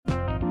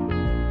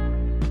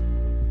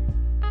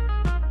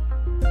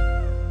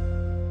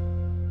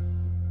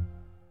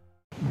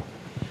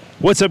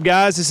What's up,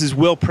 guys? This is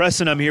Will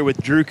Preston. I'm here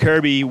with Drew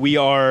Kirby. We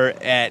are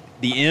at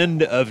the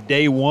end of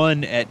day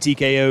one at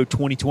TKO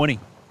 2020.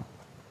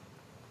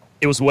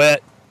 It was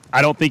wet.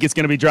 I don't think it's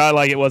going to be dry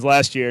like it was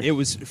last year. It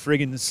was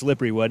friggin'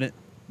 slippery, wasn't it?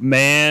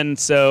 Man,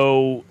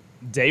 so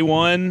day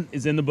one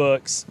is in the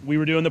books. We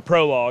were doing the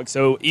prologue,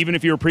 so even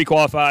if you were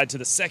pre-qualified to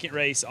the second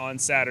race on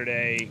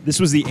Saturday. This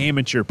was the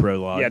amateur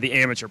prologue. Yeah, the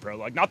amateur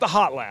prologue, not the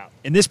hot lap.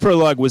 And this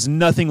prologue was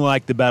nothing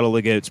like the Battle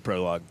of the Goats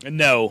prologue.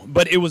 No,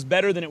 but it was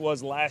better than it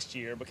was last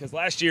year because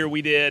last year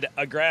we did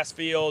a grass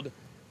field,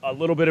 a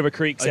little bit of a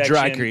creek section. A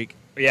dry creek.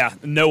 Yeah,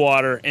 no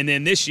water. And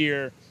then this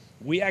year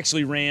we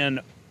actually ran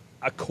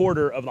a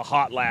quarter of the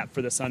hot lap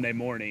for the Sunday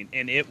morning,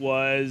 and it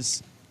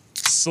was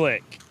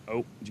slick.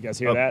 Oh, did you guys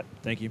hear that?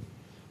 Thank you.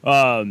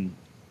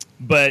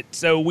 But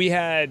so we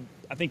had,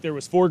 I think there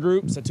was 4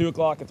 groups, a 2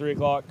 o'clock, a 3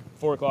 o'clock,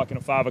 4 o'clock, and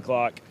a 5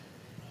 o'clock.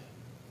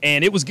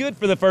 And it was good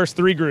for the first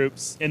 3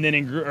 groups, and then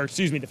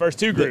the first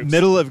 2 groups. The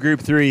middle of group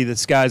 3, the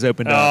skies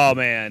opened up. Oh,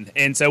 man.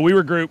 And so we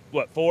were group,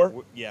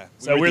 4? Yeah.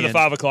 So we were the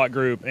 5 o'clock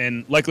group,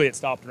 and luckily it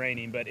stopped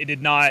raining, but it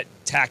did not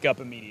tack up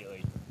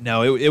immediately.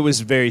 No, it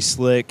was very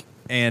slick.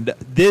 And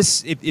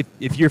this,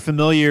 if you're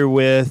familiar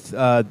with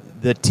the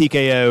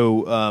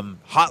TKO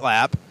hot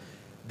lap,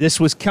 this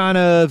was kind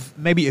of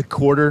maybe a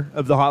quarter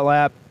of the hot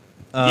lap.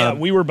 Yeah,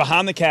 we were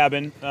behind the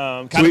cabin,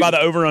 kind of by the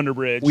over-under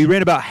bridge. We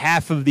ran about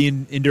half of the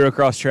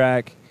endurocross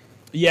track.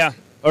 Yeah.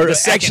 Or the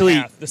second actually,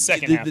 half of the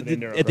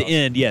endurocross. At the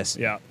end, yes.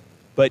 Yeah.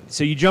 But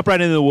so you jump right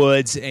into the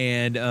woods,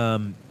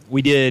 and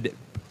we did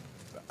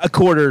a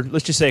quarter.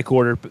 Let's just say a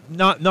quarter, but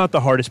not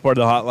the hardest part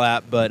of the hot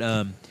lap, but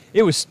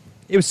it was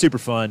super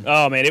fun.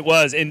 Oh man, it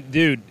was. And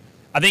dude,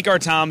 I think our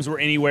times were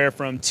anywhere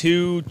from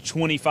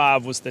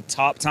 2:25 was the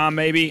top time,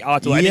 maybe. I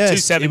did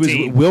 2:17. It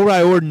was Will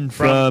Riordan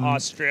from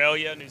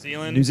Australia, New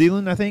Zealand. New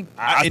Zealand, I think.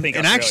 I think.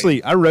 And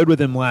actually, I rode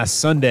with him last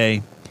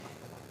Sunday.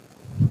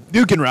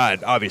 Dude can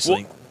ride,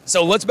 obviously. Well,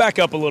 so let's back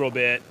up a little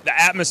bit. The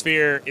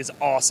atmosphere is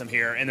awesome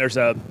here, and there's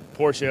a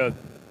Porsche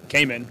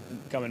Cayman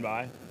coming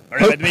by.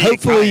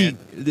 Hopefully,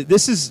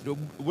 this is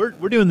we're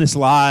doing this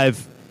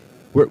live.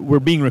 We're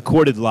being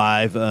recorded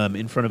live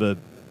in front of a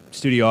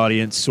studio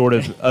audience, sort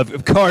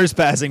of cars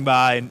passing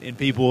by and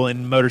people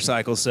and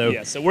motorcycles. So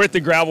yeah, so we're at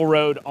the gravel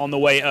road on the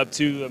way up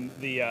to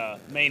the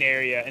main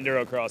area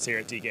endurocross here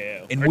at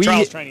TKO. And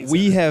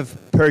we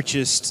have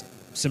purchased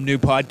some new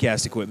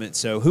podcast equipment,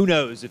 so who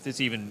knows if this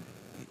even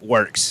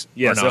works?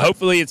 Yeah, or not. so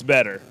hopefully it's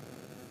better.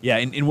 Yeah,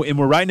 and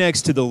we're right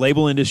next to the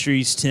Label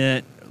Industries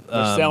tent.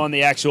 We're selling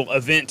the actual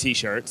event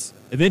T-shirts.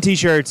 Event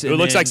T-shirts. It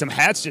looks like some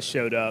hats just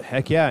showed up.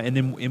 Heck yeah.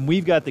 And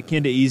we've got the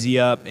Kenda Easy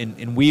Up,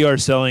 and we are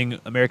selling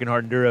American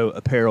Hard Enduro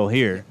apparel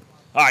here.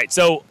 All right,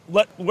 so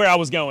where I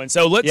was going.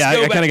 So let's go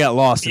I kind of got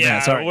lost in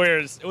that. Sorry.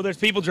 There's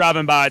people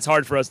driving by. It's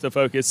hard for us to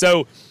focus.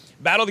 So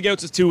Battle of the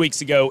Goats was 2 weeks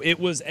ago. It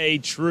was a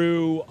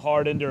true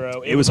hard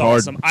enduro. It was hard.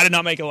 Awesome. I did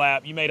not make a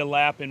lap. You made a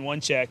lap in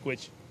 1 check,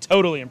 which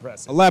totally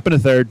impressive. A lap and a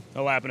third.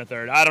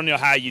 I don't know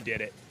how you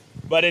did it.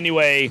 But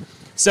anyway,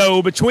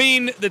 so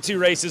between the 2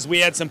 races, we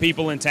had some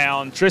people in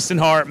town. Tristan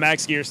Hart,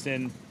 Max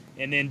Gearston,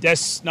 and then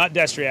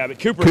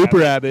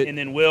Cooper Abbott. And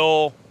then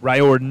Will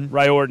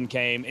Riordan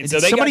came. And so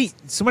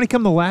somebody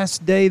come the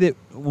last day that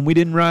when we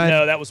didn't ride?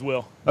 No, that was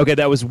Will. Okay,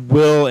 that was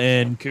Will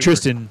and Cooper.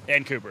 Tristan.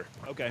 And Cooper.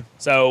 Okay.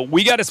 So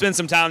we got to spend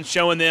some time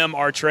showing them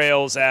our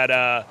trails at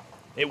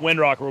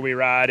Windrock where we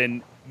ride,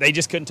 and they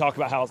just kept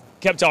talking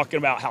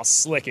about how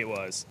slick it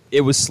was.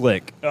 It was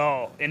slick.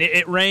 Oh, and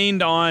it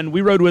rained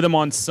we rode with them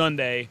on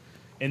Sunday,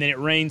 and then it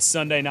rained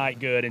Sunday night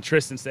good, and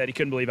Tristan said he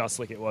couldn't believe how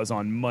slick it was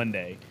on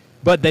Monday.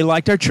 But they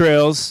liked our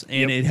trails,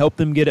 and it helped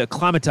them get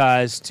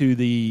acclimatized to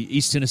the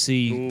East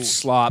Tennessee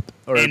slop.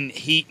 And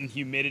heat and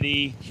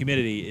humidity.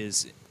 Humidity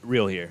is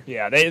real here.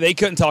 Yeah, they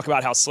couldn't talk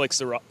about how slick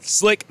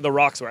the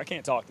rocks were. I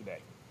can't talk today.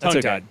 That's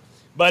okay. Tongue-tied.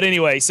 But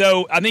anyway,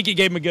 so I think it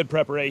gave them a good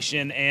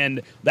preparation, and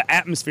the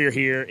atmosphere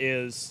here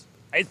it's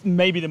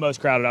maybe the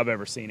most crowded I've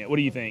ever seen it. What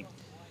do you think?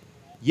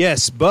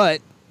 Yes, but,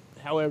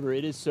 however,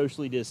 it is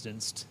socially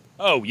distanced.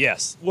 Oh,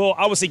 yes. Well,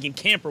 I was thinking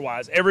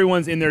camper-wise.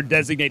 Everyone's in their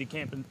designated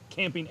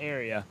camping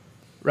area.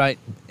 Right,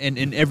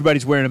 and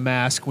everybody's wearing a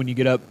mask when you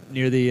get up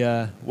near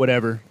the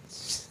whatever.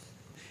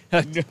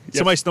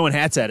 Somebody's throwing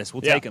hats at us.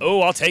 We'll take them.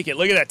 Oh, I'll take it.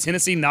 Look at that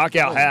Tennessee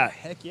knockout hat.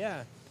 Heck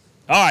yeah.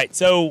 All right,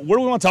 so what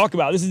do we want to talk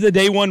about? This is the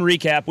day one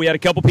recap. We had a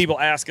couple people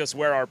ask us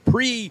where our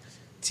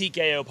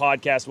pre-TKO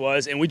podcast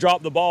was, and we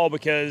dropped the ball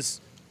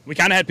because we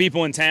kind of had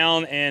people in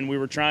town, and we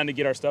were trying to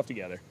get our stuff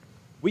together.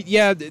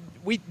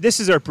 This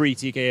is our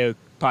pre-TKO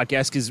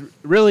podcast because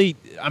really,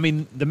 I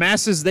mean, the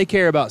masses, they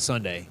care about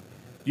Sunday.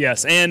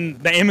 Yes, and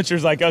the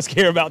amateurs like us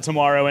care about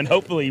tomorrow, and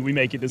hopefully we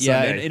make it to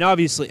Sunday. Yeah, and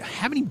obviously,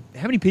 how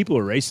many people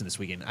are racing this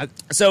weekend? I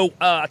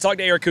talked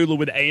to Eric Kudla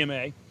with the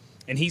AMA,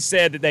 and he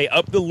said that they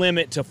upped the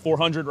limit to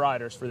 400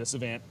 riders for this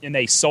event, and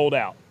they sold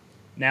out.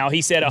 Now,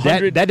 he said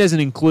 100. That doesn't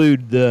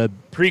include the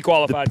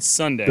pre-qualified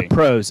Sunday. The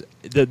pros.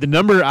 The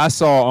number I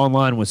saw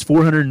online was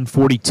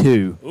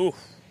 442. Ooh.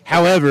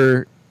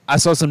 However, I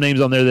saw some names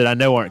on there that I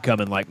know aren't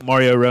coming, like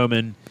Mario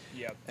Roman.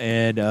 Yep.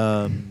 And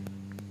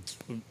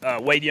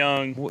Wade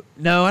Young.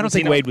 No, I don't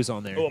think Wade was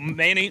on there. Oh,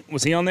 Manny,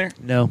 was he on there?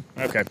 No.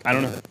 Okay, I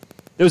don't know.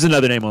 There was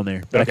another name on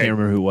there, but Okay. I can't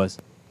remember who it was.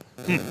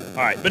 All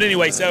right, but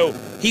anyway, so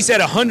he said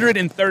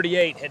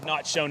 138 had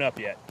not shown up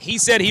yet. He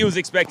said he was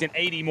expecting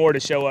 80 more to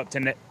show up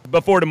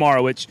before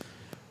tomorrow, which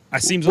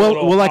seems a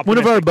little like one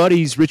of our optimistic.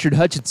 buddies, Richard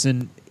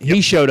Hutchinson,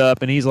 he showed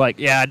up and he's like,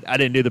 "Yeah, I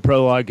didn't do the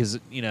prologue because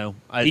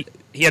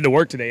He had to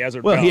work today as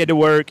a he had to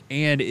work,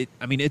 and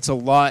it's a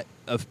lot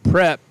of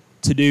prep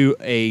to do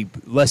a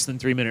less than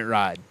 3-minute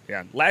ride."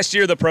 Yeah. Last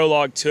year the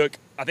prologue took,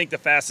 I think the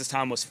fastest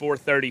time was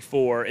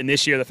 4:34, and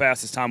this year the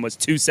fastest time was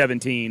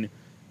 2:17,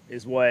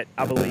 is what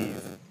I believe.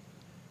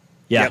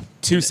 Yeah, Yep,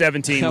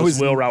 2:17 was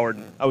Will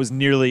Riordan.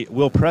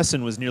 Will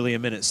Presson was nearly a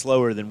minute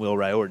slower than Will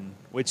Riordan,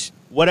 which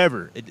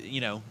whatever,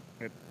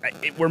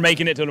 We're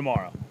making it till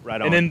tomorrow. Right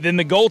on. And then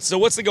the goal. So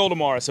what's the goal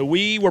tomorrow? So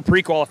we were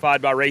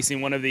pre-qualified by racing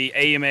one of the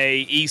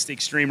AMA East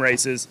Extreme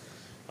races.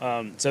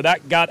 So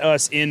that got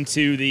us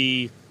into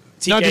the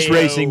TKO. Not just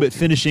racing, but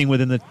finishing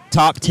within the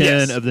top 10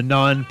 Yes. of the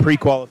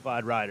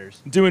non-pre-qualified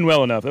riders. Doing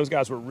well enough. Those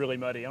guys were really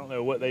muddy. I don't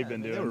know what they've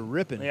been doing. They were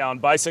ripping. Yeah, on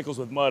bicycles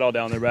with mud all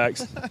down their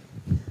backs.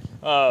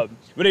 But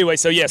anyway,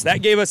 so yes,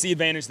 that gave us the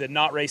advantage to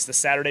not race the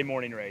Saturday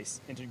morning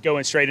race and to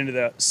going straight into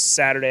the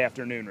Saturday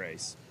afternoon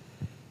race.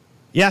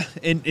 Yeah,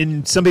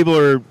 and some people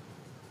are,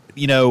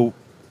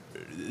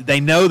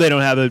 they know they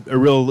don't have a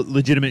real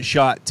legitimate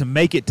shot to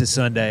make it to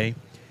Sunday,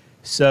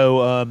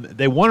 so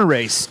they want to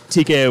race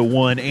TKO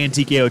 1 and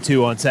TKO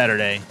 2 on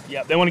Saturday.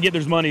 Yeah, they want to get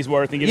their money's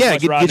worth and get Yeah, as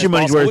much get riding your as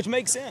money's possible, worth. which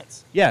makes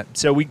sense. Yeah,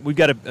 so we've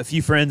got a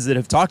few friends that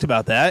have talked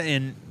about that,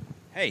 and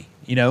hey,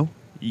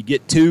 you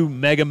get 2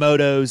 mega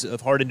motos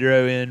of hard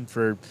enduro in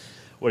for,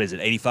 what is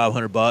it,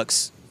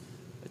 $8,500?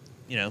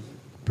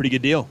 Pretty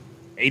good deal.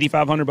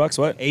 $8,500.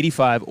 What?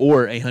 85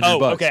 or $100.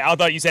 Oh, okay. I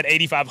thought you said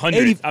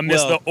 8,500. I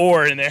missed the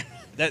 "or" in there.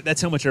 That's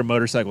how much our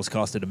motorcycles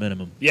cost at a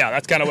minimum. Yeah,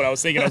 that's kind of what I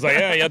was thinking. I was like,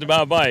 yeah, you have to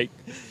buy a bike.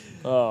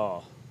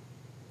 Oh.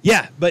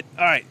 Yeah, but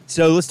all right.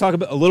 So let's talk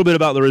a little bit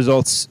about the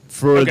results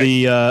for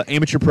the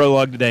amateur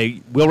prologue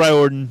today. Will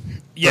Riordan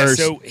Yeah, first.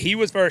 so he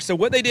was first. So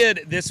what they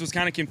did, this was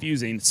kind of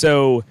confusing.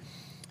 So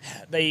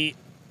they,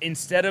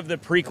 instead of the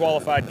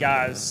pre-qualified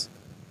guys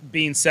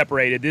being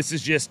separated, this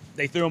is just,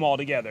 they threw them all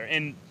together.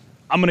 And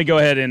I'm going to go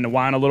ahead and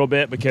whine a little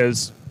bit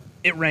because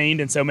it rained,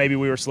 and so maybe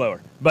we were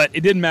slower. But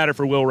it didn't matter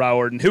for Will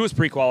Riordan, who was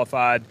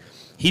pre-qualified.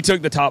 He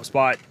took the top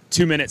spot,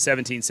 2 minutes,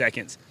 17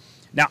 seconds.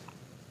 Now,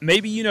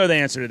 maybe you know the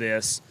answer to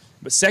this,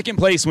 but second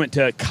place went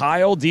to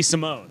Kyle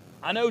DeSimone.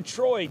 I know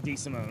Troy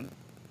DeSimone.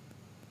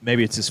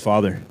 Maybe it's his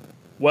father.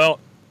 Well,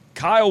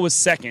 Kyle was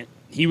second.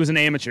 He was an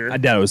amateur. I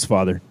doubt it was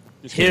father.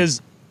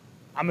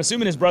 I'm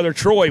assuming his brother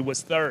Troy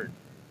was third.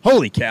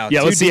 Holy cow. Yeah,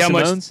 2 let's see how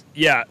much. DeSimones?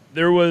 Yeah,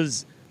 there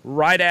was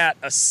right at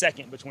a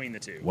second between the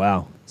two.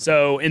 Wow.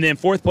 So, and then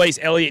fourth place,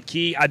 Elliott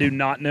Key. I do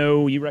not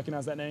know. You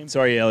recognize that name?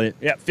 Sorry, Elliot.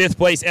 Yeah, fifth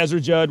place, Ezra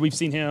Judd. We've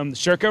seen him. The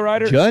Sherco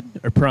rider? Judd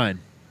or Prine?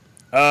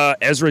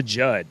 Ezra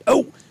Judd.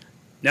 Oh,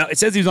 now it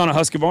says he was on a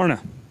Husqvarna.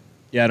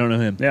 Yeah, I don't know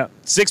him. Yeah.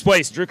 Sixth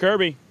place, Drew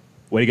Kirby.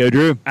 Way to go,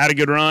 Drew. Had a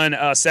good run.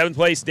 Seventh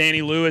place,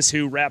 Danny Lewis,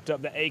 who wrapped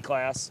up the A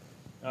class.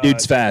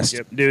 Dude's fast.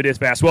 championship. Dude is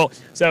fast. Well,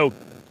 so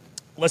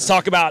let's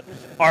talk about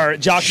our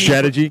jockey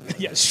Strategy.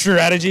 Yeah,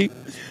 strategy.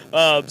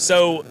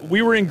 So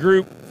we were in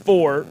group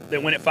 4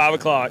 that went at 5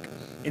 o'clock.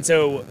 And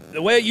so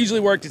the way it usually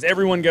worked is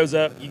everyone goes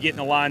up, you get in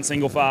a line,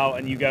 single file,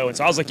 and you go. And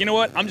so I was like, you know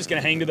what? I'm just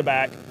going to hang to the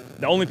back.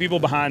 The only people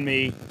behind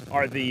me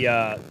are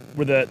the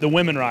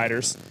women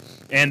riders.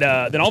 And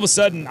then all of a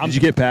sudden, Did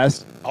you get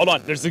past? hold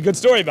on, there's a good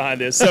story behind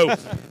this. So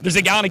there's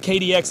a guy on a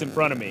KDX in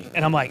front of me,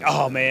 and I'm like,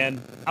 oh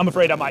man, I'm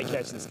afraid I might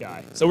catch this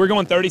guy. So we're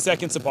going 30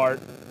 seconds apart,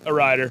 a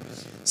rider.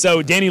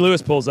 So Danny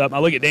Lewis pulls up. I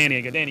look at Danny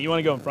and go, Danny, you want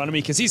to go in front of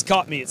me? Because he's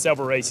caught me at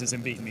several races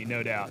and beaten me,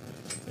 no doubt.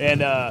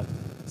 And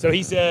so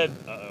he said,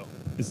 uh-oh,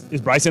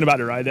 is Bryson about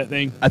to ride that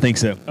thing? I think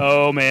so.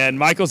 Oh man,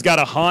 Michael's got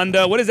a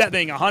Honda. What is that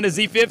thing? A Honda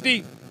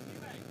Z50?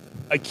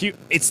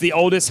 It's the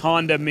oldest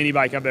Honda mini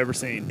bike I've ever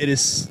seen. It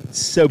is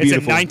so It's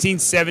beautiful. a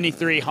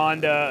 1973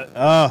 Honda.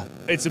 Oh,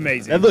 It's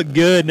amazing. that looked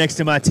good next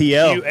to my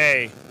TL.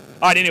 QA.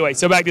 All right, anyway,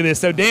 so back to this.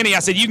 So Danny, I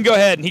said, you can go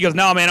ahead. And he goes,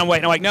 no, man, I'm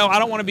waiting. I'm like, no, I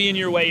don't want to be in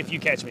your way if you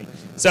catch me.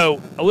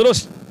 So a little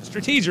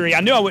strategery. I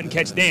knew I wouldn't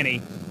catch Danny,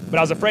 but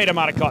I was afraid I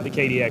might have caught the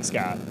KDX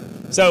guy.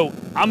 So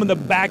I'm in the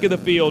back of the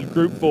field,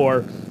 group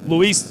 4.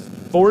 Louise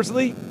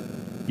Forsley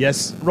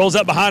Yes. rolls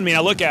up behind me, and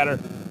I look at her,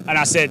 and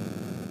I said,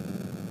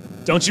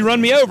 don't you run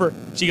me over.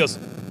 She goes,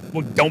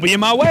 well, don't be in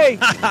my way.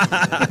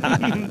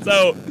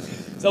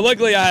 So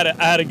luckily I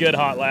had a good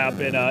hot lap,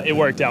 and it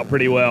worked out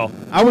pretty well.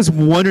 I was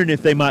wondering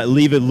if they might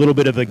leave a little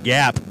bit of a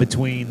gap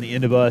between the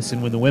end of us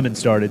and when the women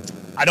started.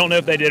 I don't know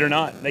if they did or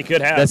not. They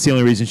could have. That's the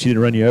only reason she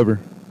didn't run you over.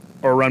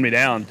 Or run me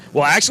down.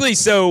 Well, actually,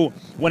 so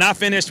when I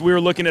finished, we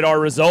were looking at our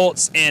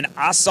results, and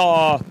I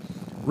saw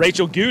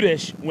Rachel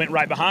Gudish went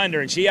right behind her,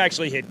 and she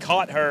actually had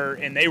caught her,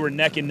 and they were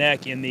neck and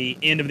neck in the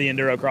end of the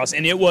Endurocross,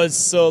 and it was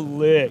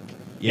slick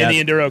in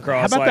the Endurocross.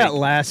 How about that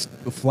last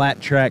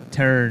flat track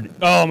turn?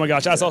 Oh, my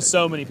gosh. I saw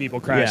so many people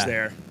crash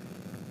there.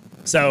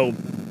 So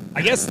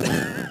I guess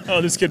 –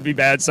 oh, this could be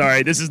bad.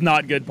 Sorry. This is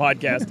not good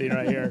podcasting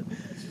right here.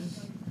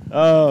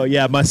 Oh,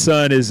 yeah, my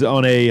son is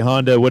on a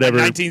Honda, whatever.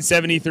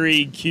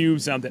 1973 Cube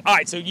something. All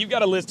right, so you've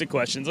got a list of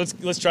questions.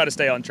 Let's try to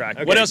stay on track.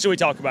 Okay. What else should we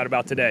talk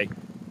about today?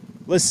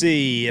 Let's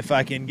see if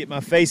I can get my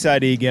Face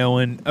ID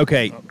going.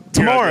 Okay,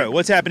 tomorrow.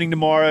 What's happening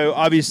tomorrow?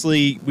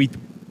 Obviously, we've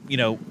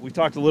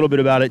talked a little bit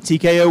about it.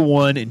 TKO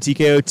 1 and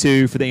TKO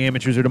 2 for the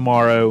amateurs are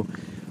tomorrow.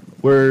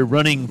 We're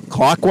running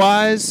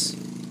clockwise,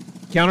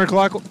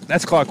 counterclockwise.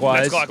 That's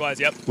clockwise. That's clockwise,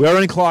 yep. We are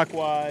running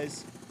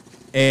clockwise,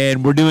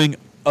 and we're doing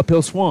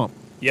uphill swamp.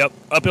 Yep,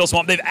 uphill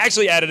swamp. They've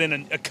actually added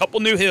in a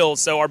couple new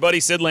hills. So our buddy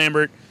Sid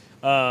Lambert,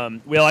 we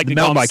like the to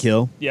call mountain bike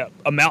hill. Yeah,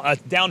 a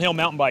downhill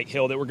mountain bike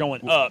hill that we're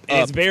going up.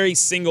 And it's very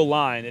single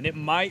line, and it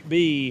might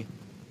be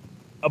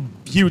a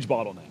huge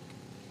bottleneck.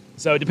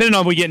 So depending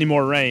on if we get any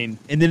more rain.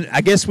 And then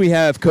I guess we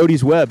have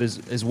Cody's Web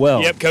as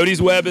well. Yep,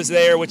 Cody's Web is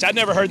there, which I'd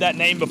never heard that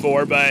name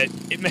before, but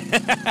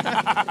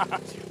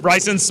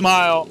Bryson's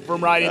smile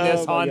from riding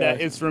this Honda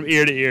is from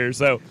ear to ear.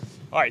 So,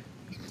 all right.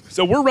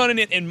 So we're running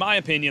it, in my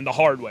opinion, the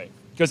hard way.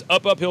 Because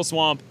uphill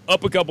swamp,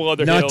 up a couple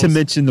other hills. Not to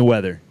mention the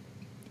weather.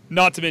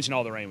 Not to mention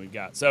all the rain we've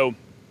got. So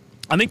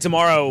I think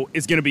tomorrow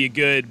is going to be a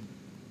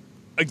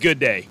good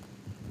day.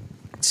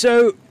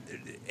 So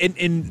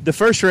in the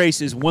first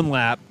race is one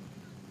lap.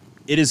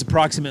 It is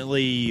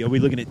approximately, are we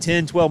looking at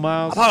 10, 12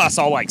 miles? I thought I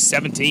saw like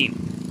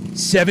 17.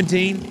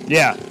 17?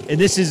 Yeah. And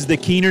this is the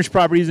Keener's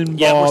properties involved.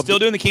 Yeah, we're still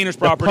doing the Keener's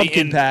property.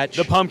 Pumpkin patch.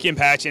 The pumpkin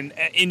patch. And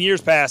in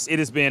years past, it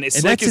has been as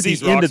and slick that's as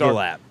these at the end rocks of the are.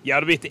 lap. Yeah,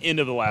 it'll be at the end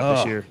of the lap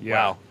this year. Yeah.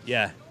 Wow.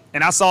 Yeah.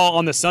 And I saw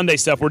on the Sunday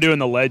stuff, we're doing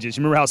the ledges.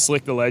 You remember how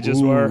slick the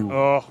ledges were?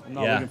 Oh, I'm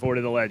not Yeah. looking forward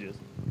to the ledges.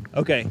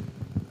 Okay.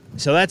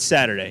 So that's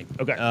Saturday.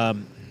 Okay.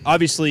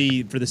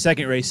 Obviously, for the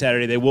second race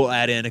Saturday, they will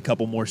add in a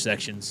couple more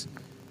sections.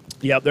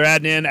 Yep, they're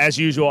adding in, as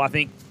usual, I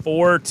think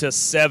 4 to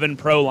 7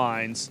 pro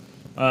lines.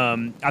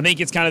 I think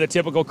it's kind of the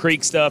typical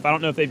Creek stuff. I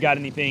don't know if they've got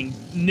anything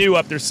new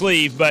up their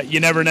sleeve, but you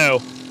never know.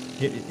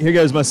 Here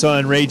goes my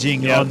son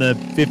raging on the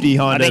 50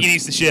 Honda. I think he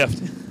needs to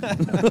shift. I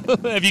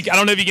don't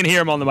know if you can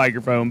hear him on the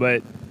microphone,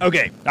 but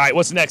okay. All right,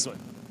 what's the next one?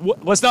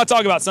 Let's not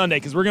talk about Sunday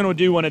because we're going to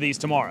do one of these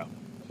tomorrow.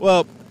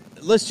 Well,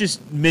 let's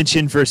just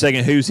mention for a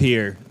second who's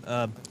here.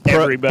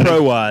 Everybody.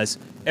 Pro-wise.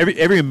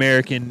 Every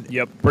American.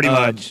 Yep, pretty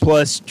much.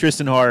 Plus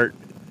Tristan Hart,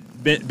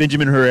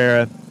 Benjamin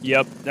Herrera.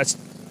 Yep, that's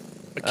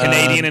a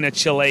Canadian and a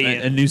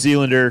Chilean. A New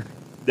Zealander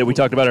that we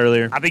talked about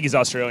earlier. I think he's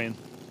Australian.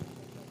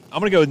 I'm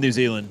going to go with New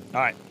Zealand.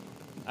 All right.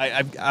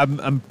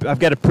 I've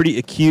got a pretty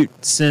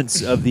acute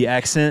sense of the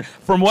accent.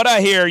 From what I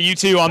hear, you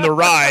two on the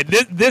ride,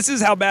 this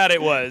is how bad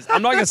it was.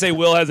 I'm not going to say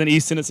Will has an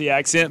East Tennessee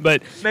accent,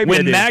 but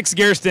when Max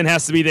Gersten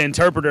has to be the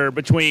interpreter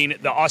between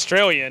the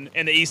Australian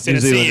and the East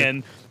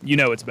Tennessean, you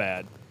know it's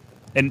bad.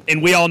 And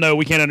we all know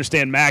we can't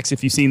understand Max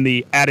if you've seen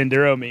the Ad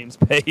Enduro memes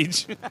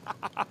page.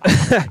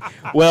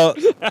 Well,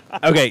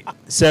 okay,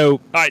 so all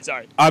right,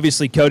 sorry.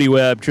 Obviously Cody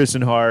Webb,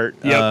 Tristan Hart,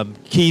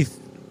 Keith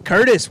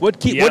Curtis.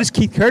 What is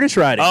Keith Curtis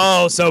riding?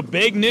 Oh, so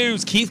big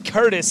news. Keith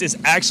Curtis is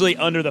actually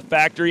under the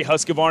factory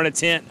Husqvarna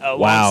tent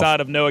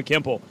alongside of Noah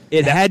Kemple.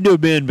 It had to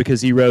have been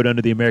because he rode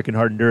under the American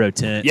Hard Enduro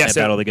tent at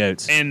Battle of the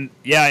Goats. And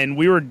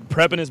we were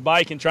prepping his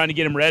bike and trying to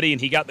get him ready,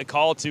 and he got the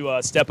call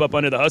to step up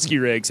under the Husky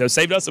rig, so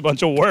saved us a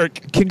bunch of work.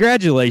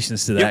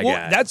 Congratulations to that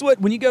guy. That's what,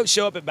 when you go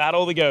show up at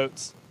Battle of the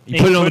Goats, you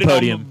put it on the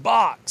podium. On the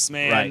box,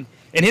 man. Right.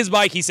 And his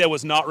bike, he said,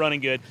 was not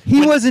running good.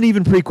 He wasn't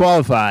even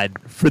pre-qualified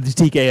for the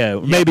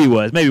TKO. Yeah. Maybe he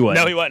was. Maybe he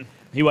wasn't. No,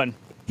 he wasn't.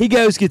 He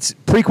gets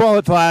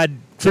pre-qualified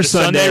for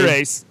Sunday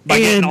race by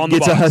getting on the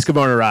box. Gets a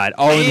Husqvarna ride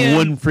all in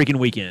one freaking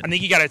weekend. I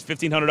think he got a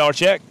 $1,500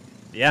 check.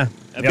 Yeah,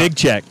 a big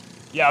check.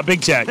 Yeah, a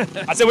big check.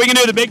 I said, we can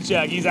do the big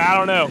check. He's like, I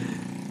don't know.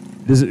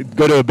 Does it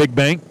go to a big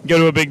bank? Go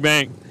to a big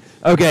bank.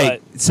 Okay,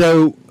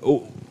 so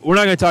we're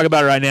not going to talk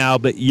about it right now,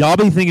 but y'all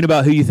be thinking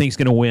about who you think is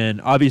going to win.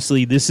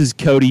 Obviously, this is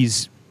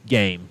Cody's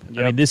game.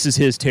 Yep. I mean, this is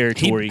his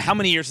territory. How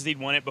many years has he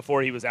won it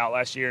before he was out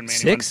last year? And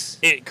 6?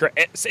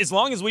 As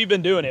long as we've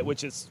been doing it,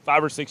 which is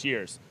 5 or 6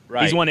 years.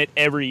 Right. He's won it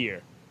every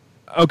year.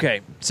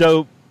 Okay,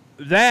 so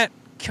that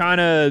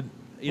kind of,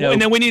 and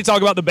then we need to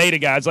talk about the beta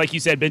guys. Like you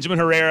said, Benjamin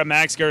Herrera,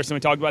 Max Gersten, we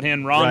talked about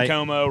him, Ron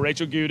Como,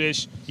 Rachel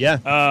Gudish. Yeah.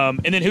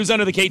 And then who's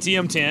under the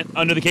KTM tent,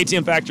 under the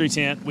KTM factory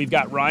tent? We've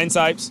got Ryan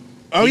Sipes.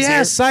 Oh, he's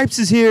here. Sipes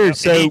is here. Yep.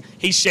 So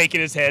he's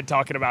shaking his head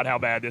talking about how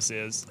bad this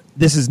is.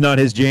 This is not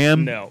his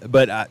jam. No.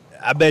 But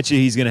I bet you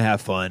he's going to have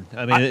fun.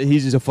 I mean,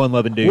 he's just a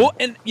fun-loving dude. Well,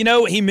 and,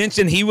 he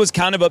mentioned he was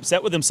kind of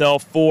upset with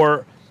himself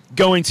for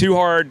going too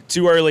hard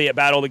too early at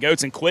Battle of the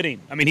Goats and quitting.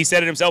 I mean, he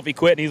said it himself. He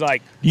quit, and he's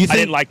like, I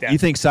didn't like that. You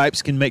think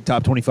Sipes can make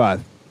top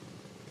 25?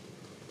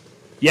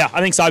 Yeah,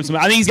 I think Sipes.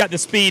 I think he's got the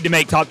speed to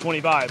make top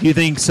 25. You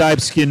think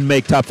Sipes can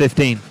make top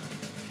 15?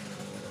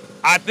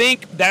 I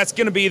think that's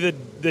going to be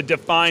the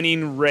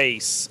defining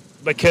race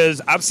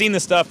because I've seen the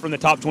stuff from the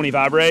top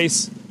 25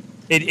 race.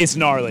 It's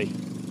gnarly.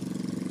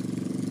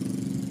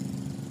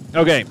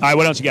 Okay. All right,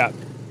 what else you got?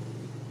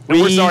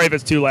 We're sorry if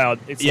it's too loud.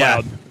 It's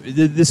loud.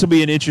 This will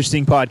be an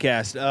interesting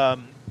podcast.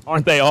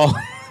 Aren't they all?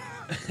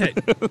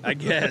 I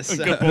guess.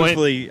 Good point.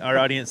 Hopefully our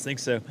audience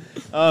thinks so.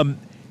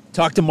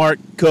 Talked to Mark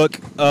Cook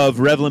of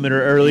Rev Limiter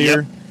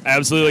earlier. Yep.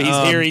 Absolutely.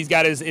 He's here. He's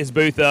got his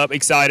booth up,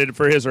 excited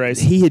for his race.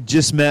 He had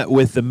just met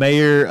with the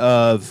mayor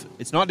of,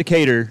 it's not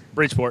Decatur,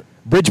 Bridgeport,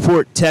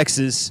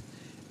 Texas,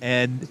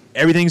 and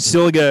everything's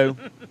still a go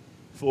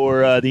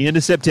for the end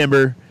of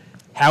September.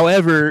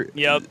 However,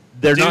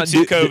 they're not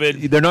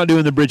COVID. They're not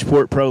doing the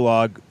Bridgeport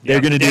prologue.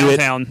 They're going to do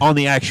it on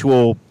the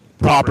actual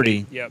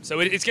property. Yep. So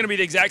it's going to be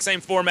the exact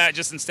same format,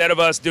 just instead of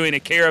us doing a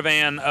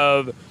caravan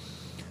of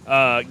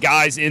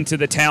guys into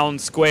the town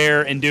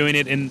square and doing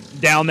it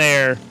down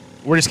there,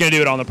 we're just going to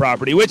do it on the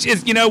property, which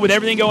is, with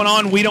everything going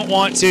on, we don't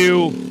want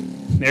to.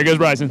 There goes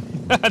Bryson.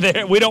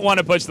 We don't want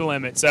to push the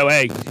limit. So,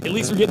 hey, at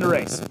least we're getting a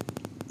race.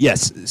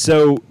 Yes.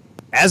 So,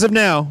 as of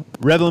now,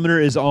 Rev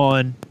Limiter is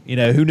on.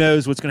 Who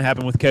knows what's going to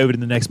happen with COVID in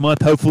the next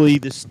month. Hopefully,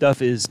 this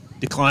stuff is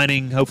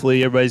declining.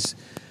 Hopefully, everybody's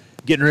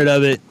getting rid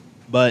of it.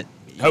 But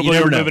hopefully,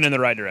 we're moving in the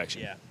right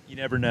direction. Yeah, you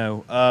never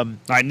know. All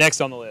right,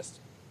 next on the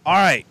list. All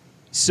right.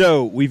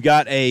 So, we've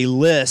got a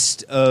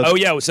list of... Oh,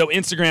 yeah. So,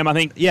 Instagram, I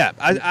think... Yeah.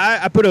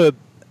 I put a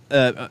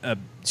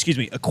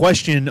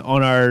question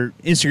on our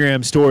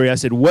Instagram story. I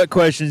said, what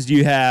questions do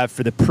you have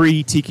for the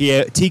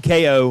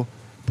pre-TKO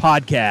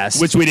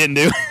podcast? Which we didn't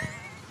do.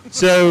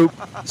 So,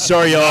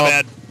 sorry, y'all.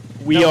 Bad.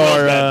 We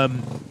are,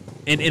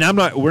 and we're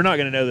not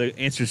going to know the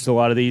answers to a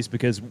lot of these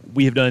because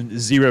we have done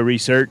zero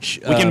research.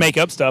 We can make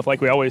up stuff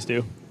like we always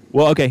do.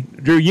 Well, okay.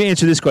 Drew, you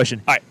answer this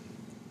question. All right.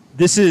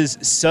 This is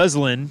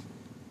Suzlin,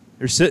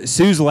 or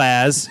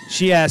Suzlaz.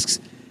 She asks,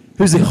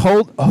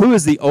 who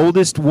is the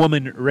oldest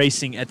woman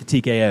racing at the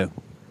TKO?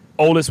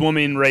 Oldest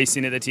woman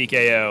racing at the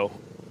TKO.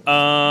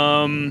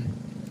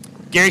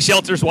 Gary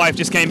Shelter's wife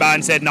just came by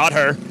and said not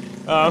her.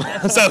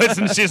 So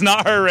she's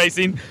not her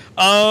racing.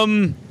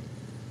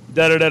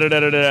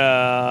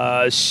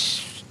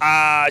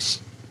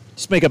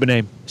 Just make up a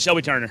name.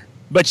 Shelby Turner.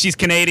 But she's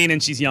Canadian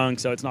and she's young,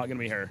 so it's not going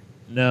to be her.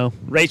 No.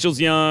 Rachel's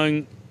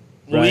young.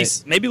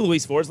 Louise, maybe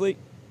Louise Forsley.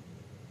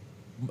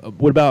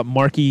 What about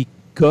Marky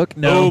Cook?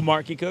 No. Oh,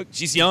 Marky Cook.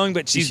 She's young,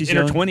 but she's in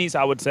her 20s,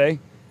 I would say.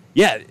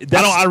 Yeah.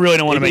 I really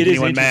don't want to make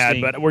anyone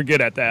mad, but we're good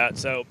at that.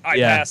 So, all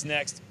right, pass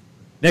next.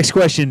 Next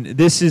question.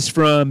 This is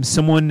from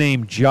someone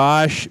named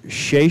Josh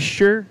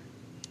Shasher.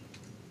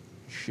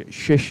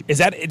 Is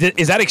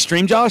that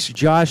Extreme Josh?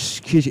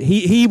 Josh,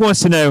 he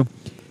wants to know,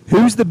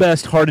 who's the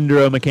best hard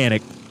enduro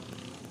mechanic?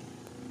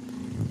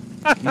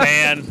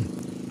 Man,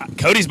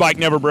 Cody's bike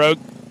never broke.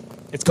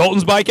 Is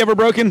Colton's bike ever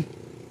broken?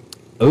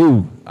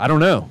 Oh, I don't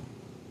know.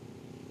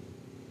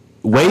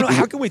 Wade,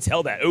 how can we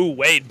tell that? Oh,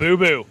 Wade,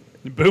 boo-boo.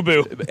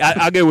 Boo-boo.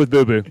 I'll go with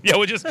Boo-boo. Yeah,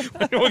 we'll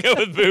go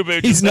with Boo-boo.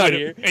 He's not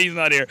here. He's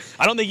not here.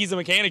 I don't think he's a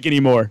mechanic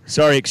anymore.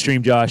 Sorry,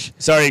 Extreme Josh.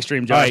 All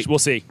right. We'll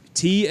see.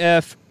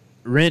 TF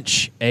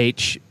Wrench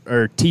H,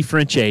 or T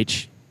French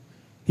H,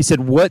 he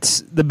said,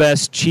 what's the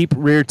best cheap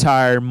rear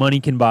tire money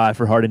can buy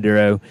for hard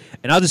enduro?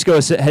 And I'll just go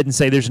ahead and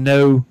say there's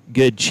no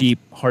good cheap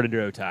hard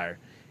enduro tire.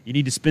 You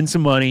need to spend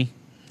some money.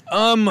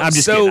 I'm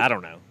just kidding. I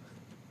don't know.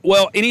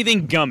 Well,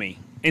 anything gummy.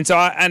 And so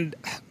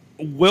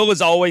Will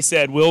has always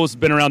said, Will's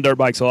been around dirt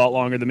bikes a lot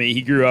longer than me.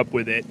 He grew up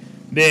with it.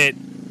 That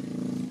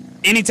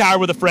any tire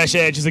with a fresh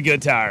edge is a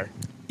good tire.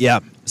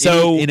 Yeah.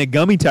 So in a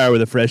gummy tire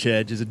with a fresh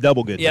edge is a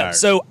double good tire. Yeah.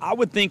 So I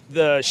would think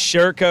the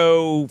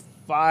Sherco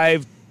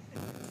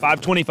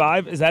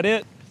 525, is that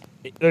it?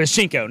 The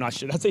Shinko, not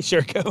sure. Did I say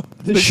Sherco?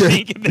 The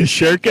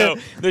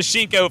Sherco? The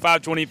Shinko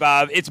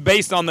 525. It's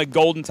based on the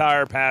golden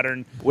tire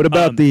pattern. What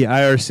about the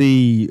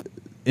IRC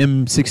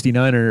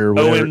M69er or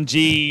whatever?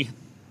 OMG.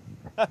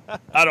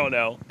 I don't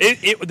know.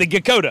 The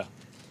Gakoda.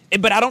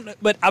 But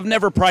I've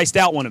never priced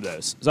out one of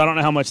those, so I don't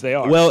know how much they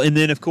are. Well, and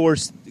then of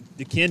course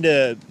the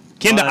Kenda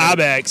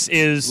Ibex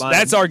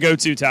that's our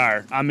go-to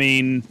tire. I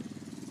mean,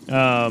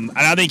 and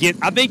I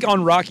think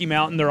on Rocky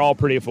Mountain they're all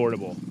pretty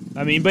affordable.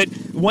 I mean, but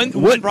one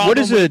problem. What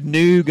does a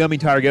new gummy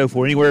tire go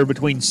for? Anywhere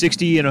between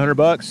 $60 and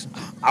 $100?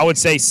 I would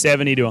say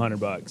 $70 to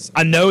 $100.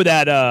 I know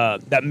that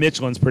that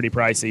Michelin's pretty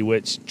pricey,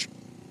 which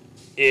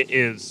it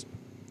is.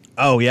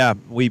 Oh yeah,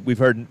 we've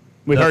heard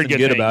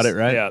good about it,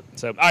 right? Yeah.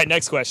 So all right,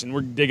 next question.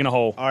 We're digging a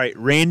hole. All right,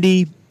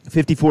 Randy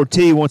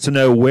 54T wants to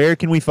know, where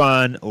can we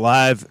find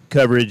live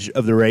coverage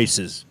of the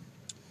races?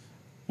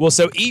 Well,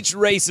 so each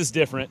race is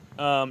different.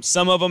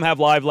 Some of them have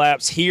live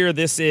laps. Here,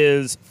 this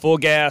is Full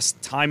Gas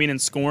timing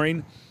and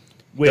scoring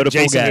with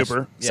Jason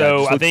Hooper. Yeah,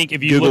 so I think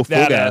if you Google look that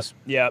Full up, Gas.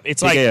 yeah,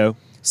 it's TKO. like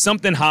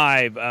something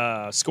Hive,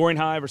 Scoring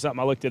Hive or something.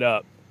 I looked it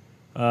up.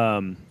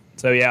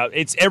 So yeah,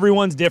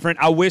 everyone's different.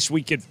 I wish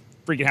we could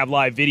freaking have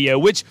live video,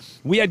 which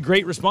we had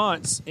great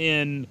response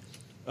in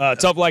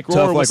Tough Like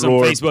Roar with some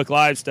Facebook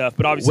Live stuff,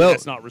 but obviously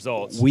that's not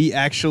results. We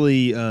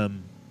actually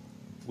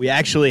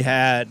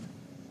had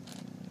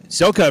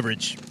cell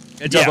coverage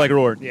at Tough Like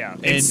Roar. Yeah,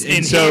 and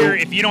so here,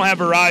 if you don't have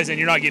Verizon,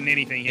 you're not getting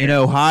anything here. In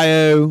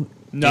Ohio,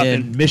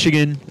 nothing. In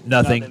Michigan,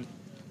 nothing.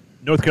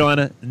 North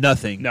Carolina,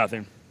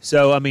 nothing.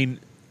 So I mean,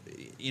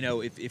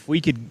 if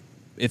we could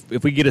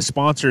get a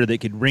sponsor that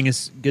could bring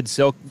us good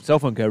cell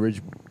phone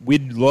coverage,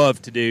 we'd love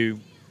to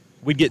do.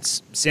 We'd get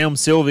Sam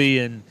Sylvie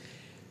and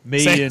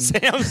me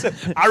Sam,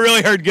 I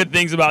really heard good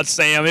things about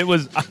Sam. It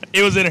was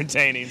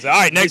entertaining. So all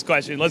right, next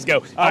question. Let's go.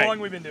 How long have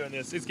we been doing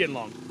this? It's getting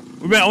long.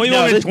 We've been only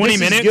been 20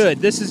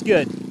 minutes. This is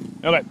good.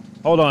 Okay.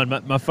 Hold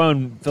on. My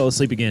phone fell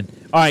asleep again.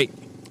 All right.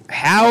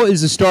 How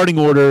is the starting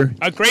order?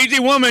 A crazy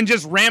woman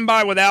just ran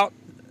by without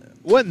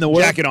What in the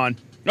world? jacket on.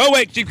 Oh,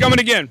 wait. She's coming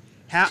again.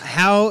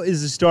 How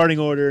is the starting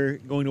order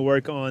going to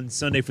work on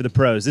Sunday for the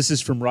pros? This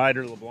is from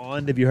Ryder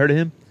LeBlond. Have you heard of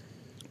him?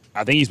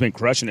 I think he's been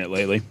crushing it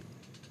lately.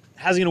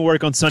 How's it going to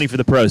work on Sunday for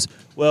the pros?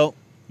 Well,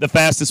 The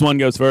fastest one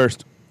goes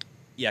first.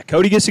 yeah,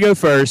 Cody gets to go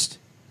first.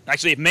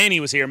 Actually, if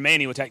Manny was here,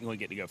 Manny would technically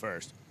get to go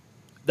first.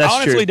 That's I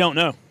honestly true. don't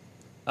know.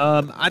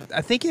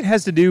 I think it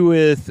has to do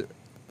with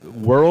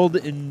World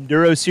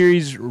Enduro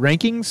Series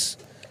rankings.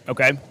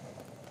 Okay.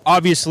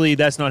 Obviously,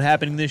 that's not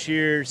happening this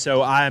year,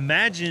 so I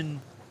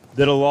imagine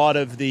that a lot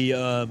of the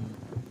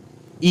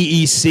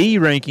EEC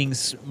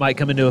rankings might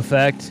come into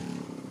effect.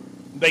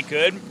 They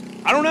could.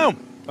 I don't know.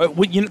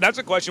 That's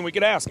a question we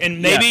could ask.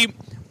 And maybe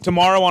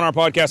tomorrow on our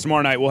podcast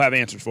tomorrow night, we'll have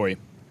answers for you.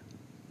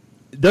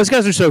 Those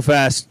guys are so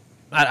fast,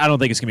 I don't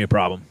think it's going to be a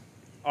problem.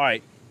 All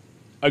right.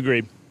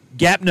 Agreed.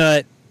 Gap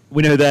Nut,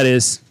 we know who that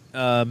is.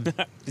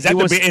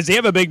 Does he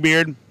have a big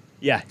beard?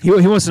 Yeah. He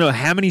wants to know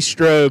how many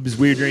strobes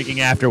we're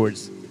drinking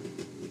afterwards.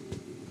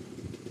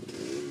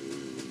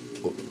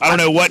 I don't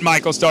know what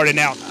Michael started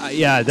now.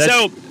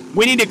 So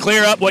we need to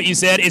clear up what you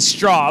said. It's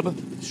Straub.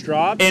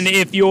 Straub? And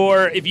if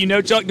you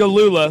know Chuck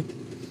Galula,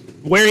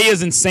 where he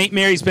is in St.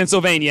 Mary's,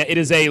 Pennsylvania, it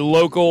is a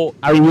local.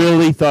 I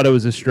really thought it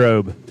was a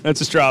strobe. That's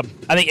a Straub.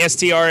 I think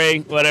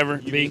STRA, whatever.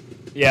 B.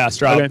 Yeah,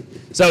 Straub. Okay.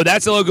 So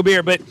that's a local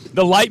beer, but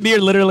the light beer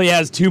literally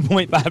has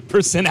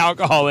 2.5%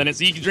 alcohol in it,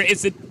 so you can drink.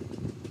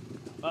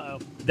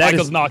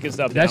 Michael's knocking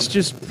stuff down. That's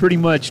just pretty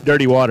much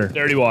dirty water.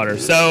 Dirty water.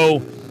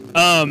 So,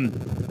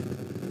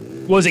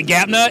 was it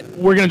Gap Nut?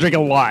 We're going to drink a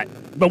lot.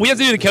 But we have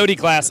to do the Cody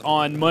class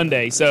on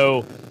Monday,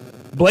 so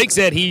Blake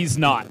said he's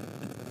not.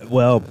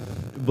 Well,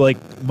 Blake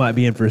might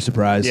be in for a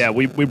surprise. Yeah,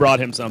 we brought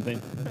him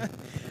something.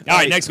 All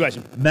right, next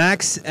question.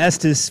 Max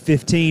Estes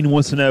 15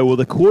 wants to know, will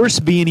the course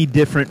be any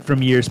different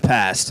from years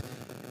past?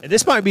 And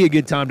this might be a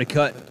good time to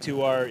cut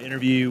to our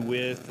interview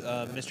with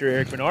Mr.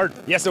 Eric Bernard.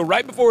 Yeah, so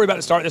right before we were about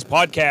to start this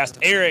podcast,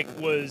 Eric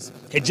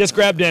had just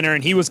grabbed dinner,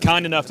 and he was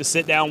kind enough to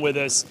sit down with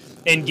us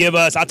and give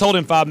us, I told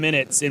him 5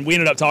 minutes, and we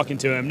ended up talking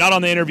to him, not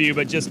on the interview,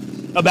 but just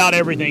about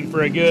everything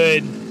for a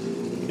good...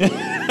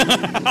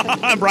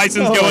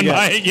 Bryson's going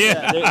by.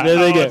 Yeah, there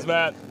they go. It's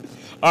bad.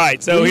 All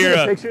right, so here...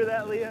 a picture of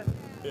that, Leah?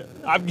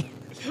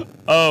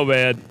 Oh,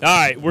 man. All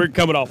right, we're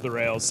coming off the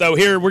rails. So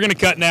here, we're going to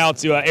cut now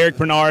to Eric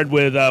Bernard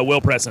with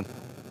Will Presson.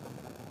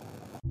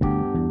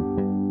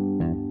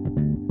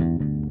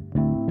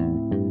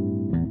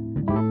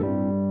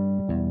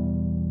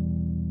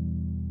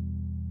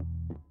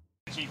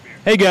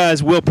 Hey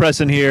guys, Will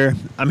Presson here.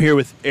 I'm here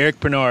with Eric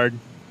Bernard.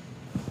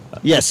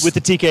 Yes. With the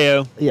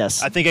TKO.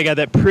 Yes. I think I got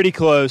that pretty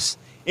close.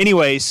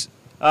 Anyways,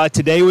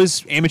 today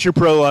was Amateur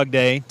Prologue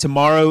Day.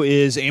 Tomorrow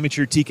is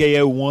Amateur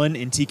TKO 1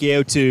 and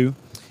TKO 2.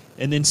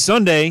 And then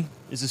Sunday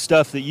is the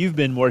stuff that you've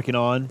been working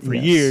on for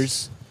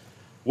years.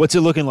 What's it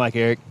looking like,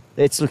 Eric?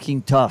 It's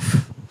looking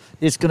tough.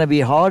 It's going to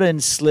be hard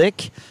and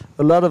slick.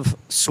 A lot of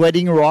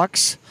sweating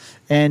rocks.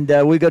 And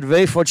we got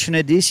very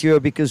fortunate this year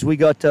because we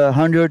got a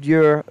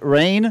 100-year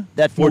rain.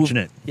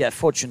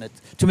 Fortunate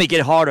to make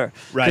it harder.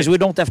 Right. Because we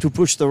don't have to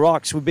push the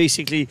rocks. We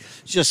basically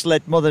just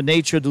let Mother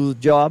Nature do the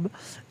job.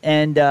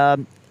 And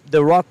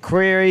the rock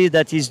quarry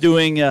that is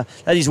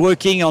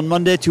working on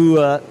Monday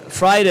to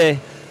Friday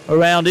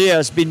around here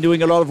has been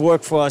doing a lot of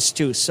work for us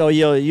too. So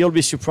you'll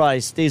be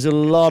surprised. There's a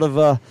lot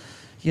of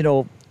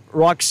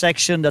rock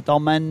section that are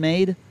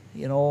man-made.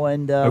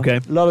 And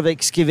a lot of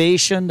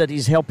excavation that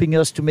is helping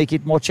us to make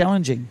it more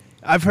challenging.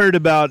 I've heard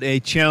about a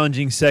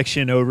challenging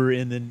section over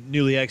in the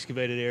newly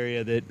excavated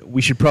area that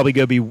we should probably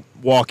go be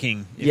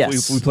walking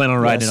if we plan on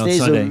riding it on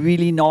Sunday. There's a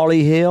really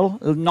gnarly hill,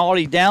 a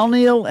gnarly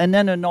downhill, and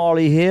then a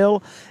gnarly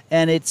hill.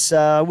 And it's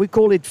we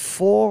call it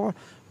 4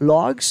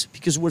 logs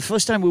because the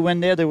first time we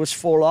went there was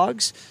 4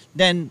 logs.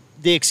 Then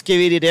they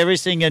excavated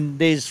everything, and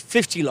there's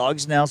 50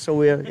 logs now.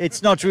 So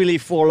it's not really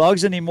 4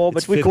 logs anymore,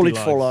 but we call it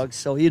 4 logs.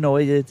 So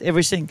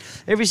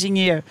everything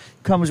here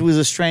comes with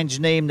a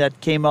strange name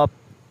that came up,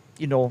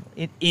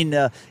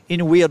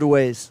 in weird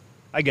ways.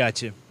 I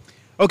got you.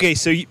 Okay,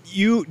 so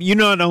you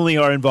not only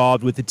are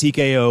involved with the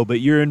TKO, but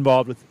you're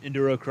involved with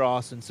Enduro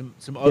Cross and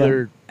some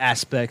other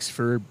aspects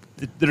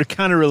that are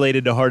kind of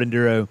related to hard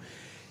enduro.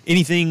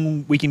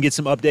 Anything we can get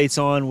some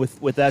updates on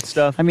with that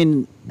stuff? I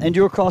mean,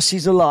 Enduro Cross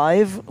is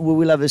alive. We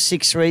will have a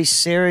 6-race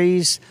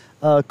series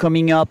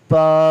coming up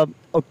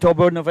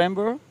October,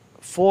 November.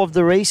 4 of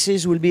the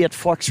races will be at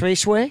Fox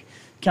Raceway,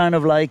 kind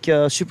of like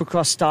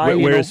Supercross style.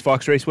 Where is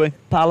Fox Raceway?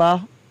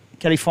 Pala,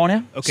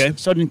 California. Okay.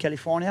 Southern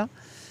California.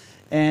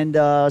 And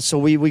so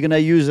we're going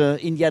to use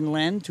Indian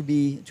land to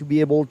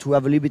be able to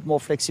have a little bit more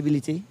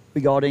flexibility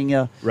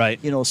regarding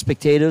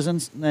spectators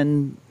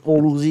and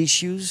all those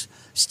issues.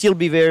 Still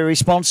be very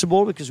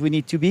responsible because we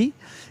need to be.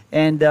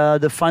 And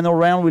the final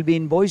round will be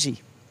in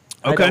Boise.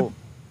 Okay. Idaho.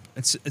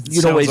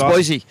 You know it's awesome.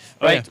 Boise,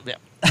 right? Oh,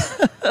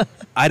 yeah.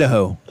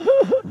 Idaho.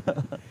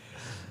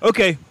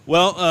 Okay.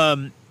 Well,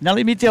 now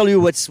let me tell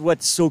you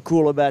what's so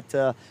cool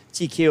about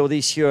TKO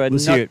this year, and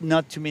Let's hear it.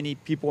 not too many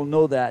people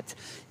know that,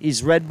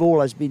 is Red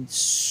Bull has been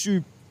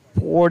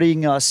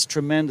supporting us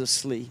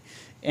tremendously.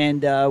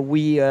 And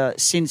we,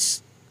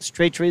 since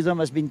Straight Rhythm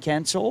has been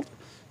canceled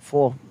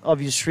for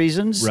obvious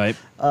reasons, Right.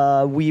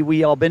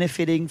 We are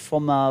benefiting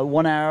from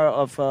 1 hour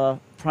of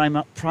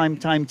prime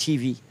time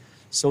TV.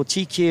 So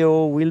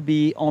TKO will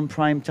be on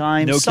prime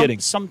time. No kidding.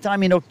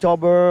 Sometime in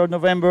October,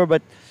 November,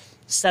 but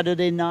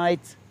Saturday night,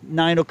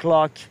 9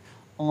 o'clock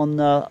on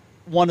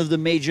one of the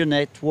major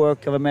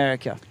network of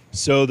America.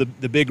 So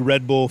the big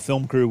Red Bull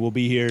film crew will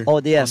be here.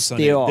 Oh, yes, on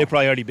Sunday. they are. They've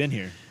probably already been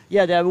here.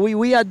 Yeah,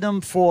 we had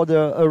them for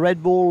the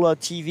Red Bull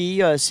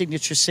TV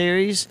signature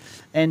series,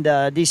 and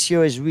this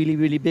year is really,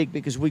 really big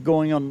because we're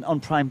going on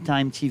prime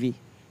time TV.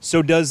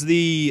 So does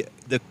the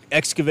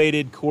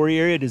excavated quarry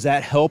area, does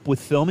that help with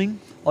filming?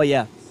 Oh,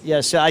 yeah.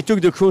 Yeah, so I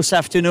took the crew this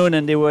afternoon,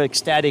 and they were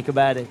ecstatic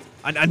about it.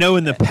 I know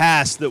in the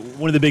past that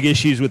one of the big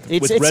issues with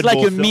It's Red like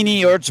Bull a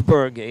mini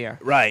Erzberg here.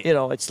 Right. You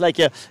know, it's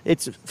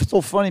so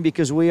funny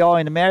because we are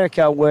in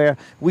America where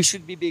we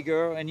should be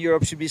bigger and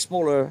Europe should be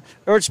smaller.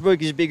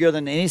 Erzberg is bigger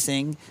than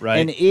anything. Right.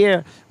 And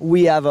here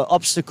we have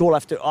obstacle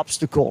after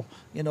obstacle.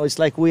 You know, it's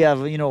like we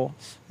have,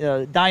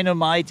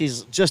 dynamite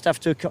is just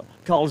after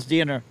Carl's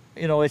dinner.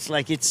 You know, it's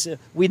like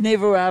we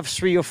never have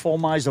 3 or 4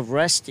 miles of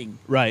resting.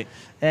 Right.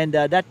 And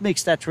that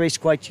makes that race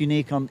quite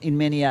unique in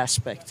many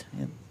aspects.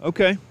 Yeah.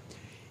 Okay.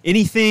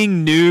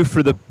 Anything new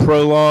for the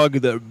prologue,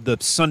 the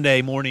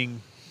Sunday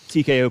morning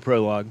TKO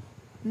prologue?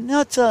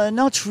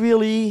 Not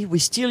really. We're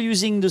still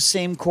using the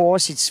same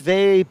course. It's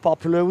very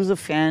popular with the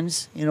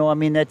fans. You know, I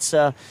mean,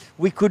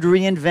 we could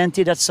reinvent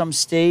it at some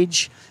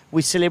stage.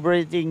 We're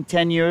celebrating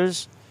 10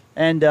 years,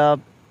 and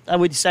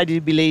we decided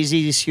to be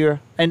lazy this year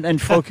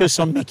and focus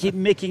on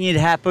making it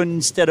happen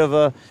instead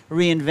of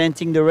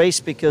reinventing the race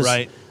because,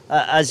 Right.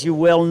 As you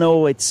well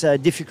know, it's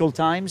difficult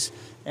times,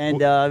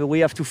 and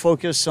we have to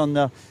focus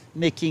on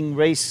making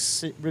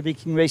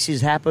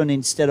races happen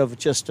instead of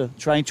just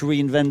trying to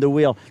reinvent the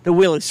wheel. The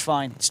wheel is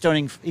fine. It's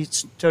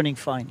turning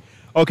fine.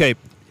 Okay.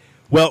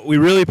 Well, we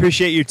really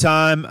appreciate your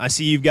time. I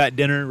see you've got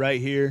dinner right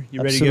here.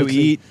 You ready to go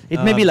Absolutely. eat?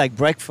 It may be like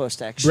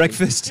breakfast, actually.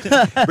 breakfast.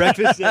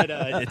 Breakfast at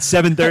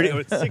 7:30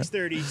 or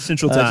 6:30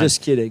 Central Time.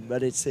 Just kidding,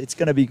 but it's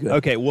going to be good.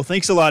 Okay. Well,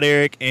 thanks a lot,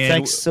 Eric. And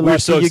Thanks a we're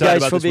lot so to you excited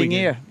guys about for this being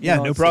weekend. here.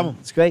 Yeah, no problem.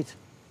 It's great.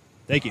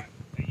 Thank you.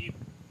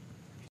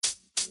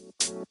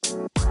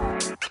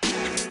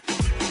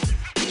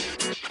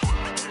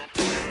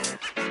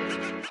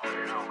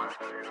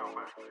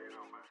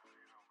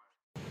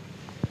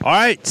 All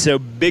right, so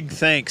big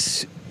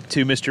thanks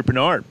to Mr.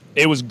 Pernard.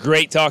 It was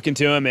great talking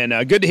to him, and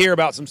good to hear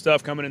about some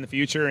stuff coming in the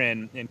future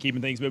and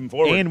keeping things moving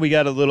forward. And we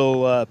got a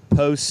little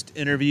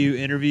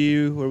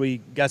post-interview where we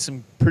got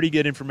some pretty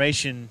good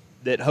information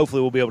that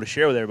hopefully we'll be able to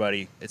share with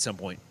everybody at some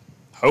point.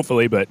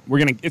 Hopefully, but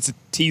it's a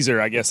teaser,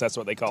 I guess that's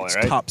what they call it,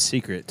 right? Top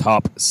secret.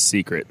 Top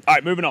secret. All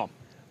right, moving on.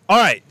 All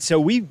right, so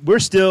we're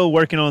still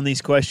working on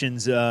these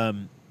questions.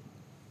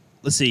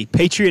 Let's see,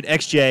 Patriot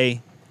XJ,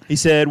 he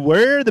said,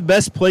 where are the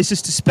best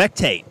places to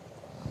spectate?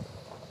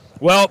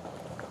 Well,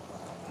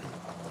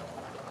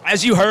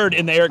 as you heard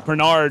in the Eric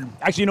Pernard,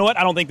 actually, you know what?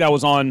 I don't think that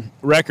was on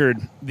record.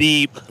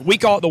 We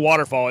call it the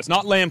waterfall. It's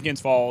not Lambkins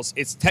Falls.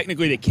 It's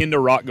technically the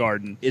Kinder Rock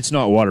Garden. It's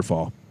not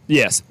waterfall.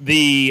 Yes,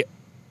 the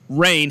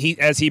rain,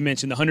 as he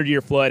mentioned, the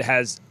 100-year flood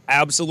has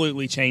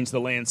absolutely changed the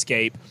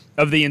landscape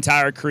of the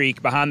entire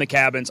creek behind the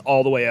cabins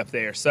all the way up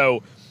there.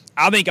 So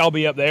I think I'll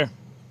be up there.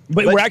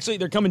 But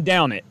they're coming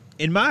down it.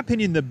 In my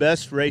opinion, the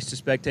best race to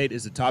spectate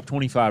is the top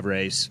 25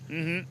 race.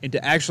 Mm-hmm. And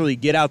to actually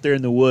get out there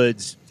in the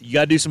woods, you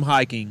got to do some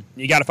hiking.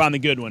 You got to find the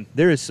good one.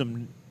 There are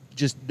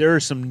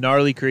some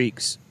gnarly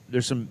creeks.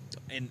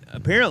 And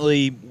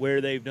apparently where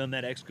they've done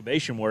that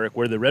excavation work,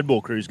 where the Red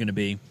Bull crew is going to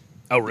be.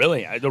 Oh,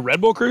 really? The Red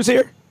Bull crew's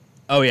here?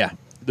 Oh, yeah.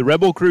 The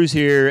Red Bull crew's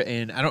here,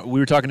 and we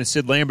were talking to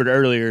Sid Lambert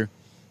earlier.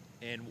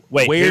 And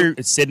wait,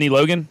 it's Sidney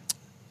Logan?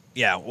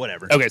 Yeah,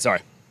 whatever. Okay, sorry.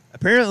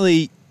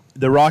 Apparently,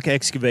 the rock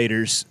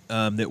excavators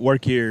that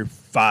work here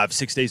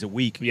 5-6 days a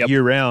week,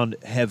 year round,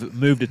 have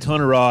moved a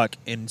ton of rock,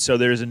 and so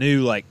there's a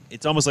new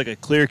it's almost like a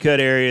clear cut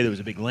area. There was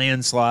a big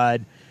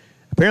landslide.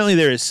 Apparently,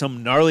 there is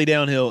some gnarly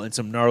downhill and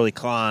some gnarly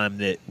climb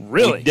that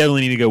really you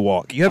definitely need to go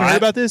walk. You haven't heard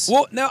about this?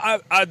 Well, no.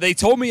 They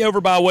told me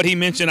over by what he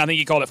mentioned. I think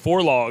he called it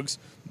 4 Logs.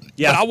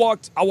 Yeah,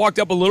 but I walked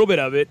up a little bit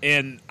of it,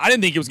 and I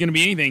didn't think it was going to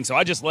be anything, so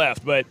I just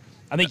left. But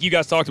I think you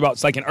guys talked about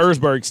it's like an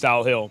Erzberg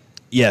style hill.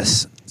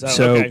 Yes.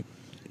 So okay.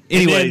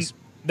 Anyways,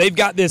 they've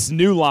got this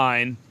new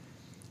line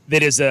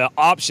that is an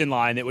option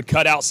line that would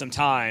cut out some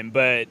time,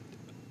 but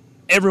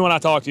everyone I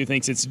talk to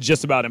thinks it's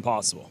just about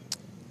impossible.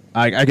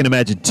 I can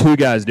imagine 2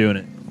 guys doing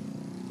it.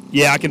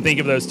 Yeah, I can think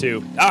of those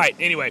 2. All right,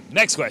 anyway,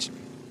 next question.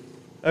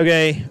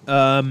 Okay.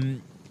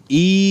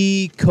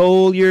 E.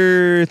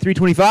 Collier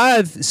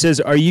 325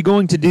 says, are you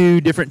going to do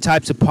different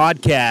types of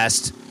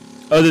podcasts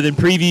other than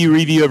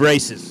review of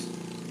races?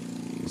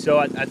 So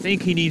I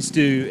think he needs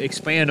to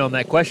expand on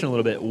that question a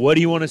little bit. What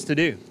do you want us to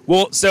do?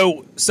 Well,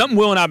 so something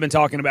Will and I have been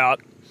talking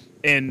about,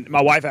 and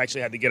my wife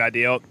actually had the good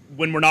idea,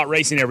 when we're not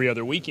racing every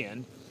other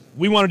weekend,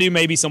 we want to do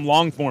maybe some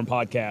long-form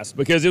podcasts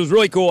because it was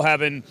really cool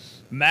having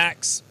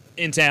Max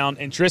in town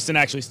and Tristan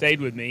actually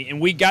stayed with me. And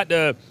we got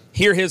to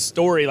hear his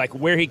story, like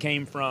where he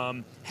came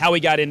from, how he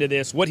got into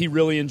this, what he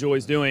really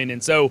enjoys doing.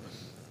 And so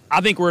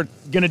I think we're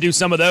going to do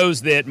some of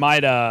those that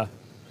might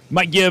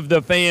give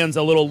the fans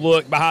a little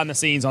look behind the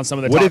scenes on some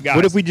of the top guys.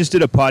 What if we just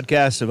did a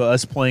podcast of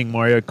us playing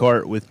Mario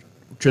Kart with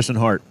Tristan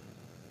Hart?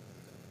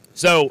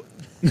 So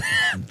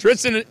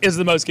Tristan is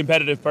the most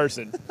competitive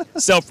person,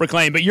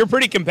 self-proclaimed, but you're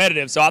pretty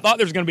competitive, so I thought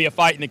there was going to be a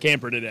fight in the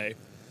camper today.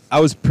 I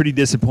was pretty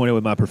disappointed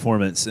with my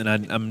performance, and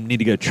I need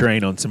to go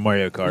train on some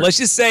Mario Kart. Let's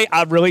just say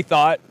I really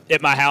thought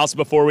at my house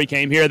before we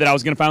came here that I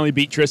was going to finally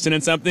beat Tristan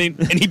in something,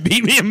 and he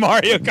beat me in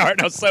Mario Kart,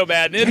 and I was so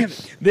bad. And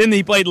then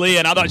he played Leah,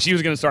 and I thought she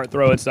was going to start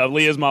throwing stuff.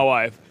 Leah's my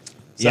wife.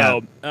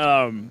 So,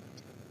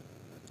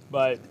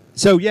 but...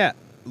 So, yeah,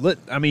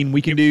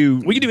 we can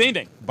do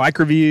anything. Bike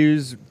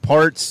reviews,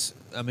 parts,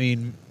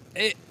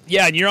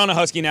 yeah, and you're on a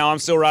Husky now. I'm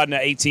still riding an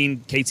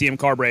 18 KTM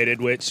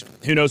carbureted, which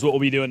who knows what we'll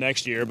be doing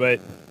next year.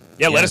 But,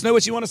 let us know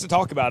what you want us to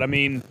talk about.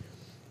 We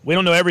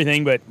don't know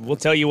everything, but we'll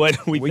tell you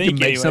what we think. Can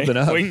make something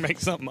up. We can make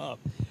something up.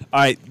 All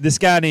right, this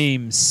guy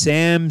named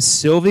Sam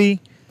Sylvie,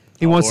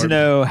 he wants to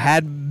know,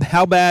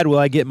 how bad will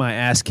I get my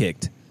ass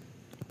kicked?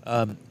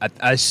 I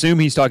assume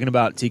he's talking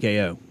about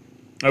TKO.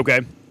 Okay.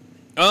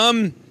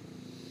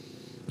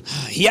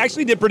 He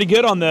actually did pretty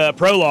good on the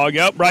prologue.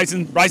 Yep,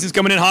 Bryson's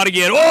coming in hot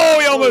again. Oh,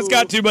 he almost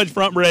got too much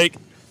front brake.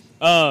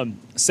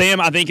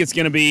 Sam, I think it's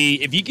going to be,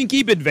 if you can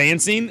keep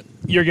advancing,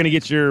 you're going to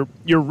get your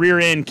rear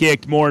end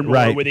kicked more and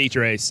more with each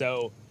race.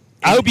 So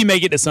I hope you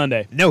make it to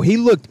Sunday. No, he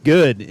looked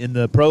good in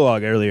the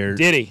prologue earlier.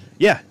 Did he?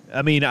 Yeah.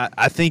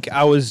 I think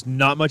I was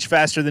not much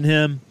faster than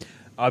him.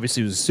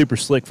 Obviously, it was super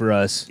slick for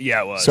us.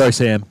 Yeah, it was. Sorry,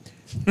 Sam.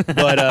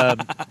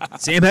 But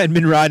Sam hadn't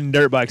been riding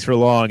dirt bikes for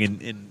long,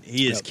 and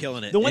he is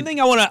killing it. The one thing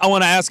I want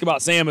to ask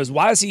about Sam is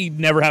why does he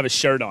never have his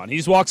shirt on? He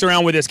just walks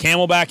around with his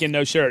Camelback and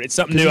no shirt. It's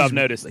something new I've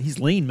noticed. He's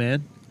lean,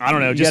 man. I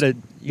don't know.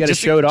 You gotta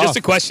show it off. Just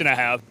a question I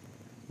have.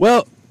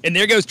 Well, and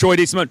there goes Troy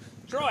D. Simone.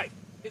 Troy,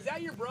 is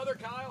that your brother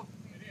Kyle?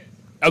 It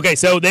is. Okay,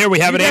 so there we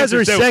have an answer.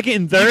 You guys were second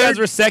and third. You guys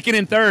were second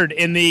and third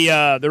in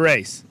the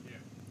race.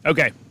 Yeah.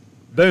 Okay.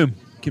 Boom.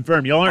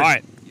 Confirmed. Y'all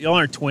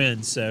aren't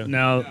twins, so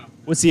no.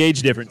 What's the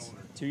age difference?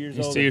 2 years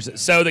old. 2 years.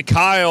 So the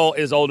Kyle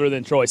is older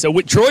than Troy. So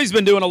Troy's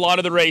been doing a lot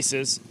of the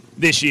races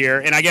this year,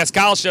 and I guess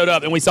Kyle showed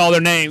up, and we saw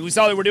their names. We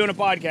saw that we're doing a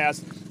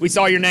podcast. We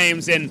saw your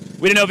names, and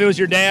we didn't know if it was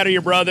your dad or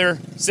your brother,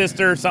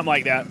 sister, something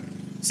like that.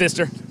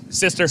 Sister.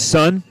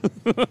 Son?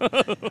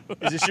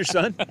 Is this your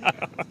son?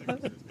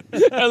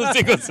 That's a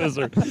single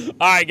sister.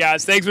 All right,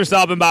 guys. Thanks for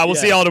stopping by. We'll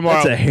see y'all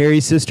tomorrow. That's a hairy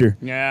sister.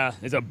 Yeah,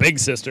 it's a big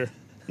sister.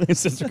 His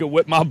sister could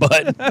whip my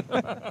butt.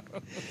 All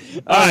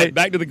right,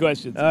 back to the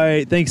questions. All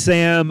right, thanks,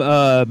 Sam.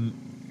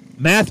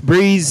 Math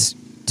Breeze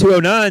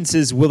 209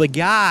 says, will a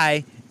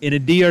guy in a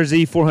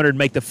DRZ 400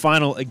 make the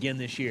final again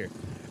this year?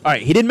 All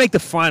right, he didn't make the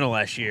final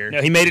last year.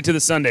 No, he made it to the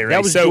Sunday race.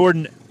 That was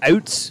Jordan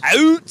Oates.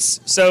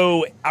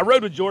 So I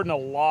rode with Jordan a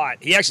lot.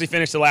 He actually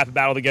finished the lap at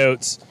Battle of the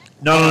Goats.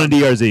 Not on a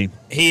DRZ.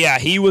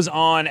 He was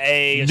on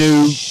a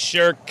new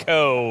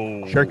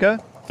Sherco.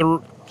 Sherca?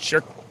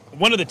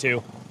 One of the two.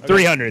 Okay.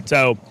 300.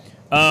 So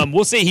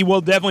we'll see. He will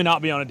definitely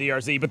not be on a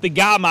DRZ, but the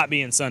guy might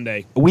be in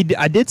Sunday.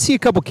 I did see a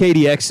couple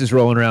KDXs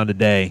rolling around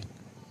today.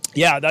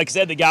 Yeah, like I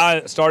said, the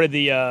guy started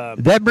the...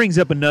 that brings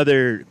up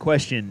another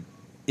question.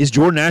 Is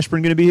Jordan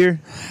Ashburn going to be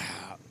here?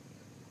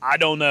 I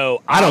don't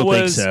know. I don't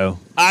think so.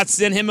 I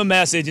sent him a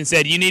message and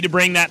said, you need to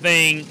bring that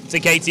thing to to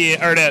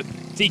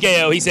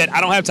TKO. He said,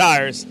 I don't have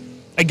tires.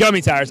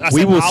 Gummy tires.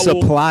 We will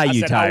supply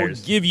you tires.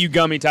 I will give you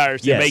gummy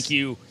tires to make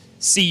you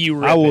see you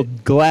rip I will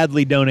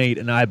gladly donate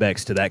an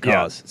Ibex to that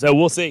cause. Yeah. So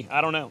we'll see.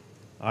 I don't know.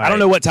 I don't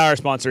know what tire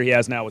sponsor he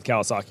has now with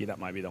Kawasaki. That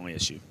might be the only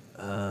issue.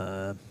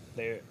 I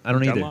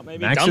don't either. Dunlop,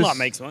 maybe? Dunlop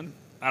makes one.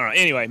 I don't know.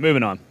 Anyway,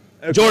 moving on.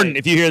 Okay. Jordan,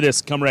 if you hear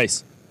this, come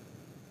race.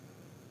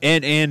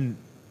 And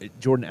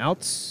Jordan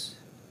Outs?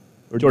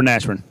 Or Jordan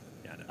Ashburn.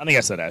 Yeah, I think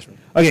I said Ashburn.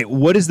 Okay,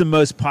 what is the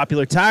most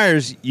popular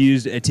tires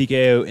used at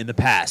TKO in the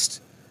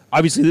past?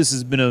 Obviously, this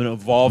has been an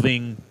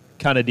evolving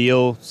kind of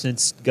deal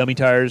since gummy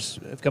tires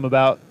have come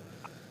about.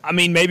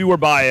 Maybe we're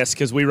biased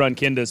because we run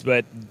Kendas,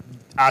 but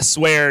I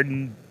swear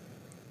 80%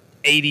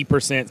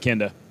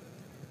 Kenda.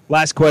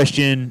 Last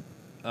question.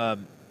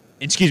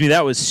 Excuse me,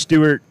 that was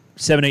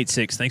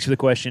Stuart786. Thanks for the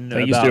question.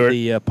 Thank about you, Stuart.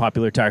 The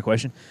popular tire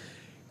question.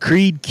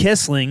 Creed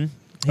Kissling,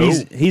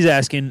 he's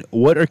asking,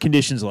 what are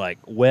conditions like,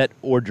 wet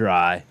or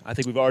dry? I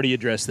think we've already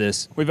addressed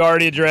this. We've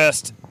already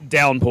addressed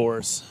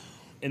downpours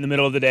in the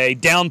middle of the day.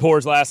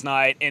 Downpours last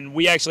night, and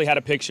we actually had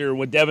a picture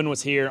when Devin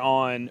was here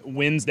on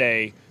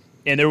Wednesday,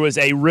 and there was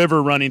a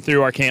river running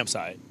through our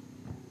campsite.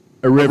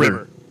 A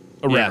river.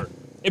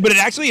 But it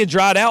actually had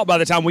dried out by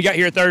the time we got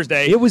here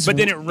Thursday. But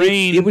then it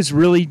rained. It was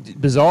really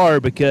bizarre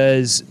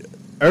because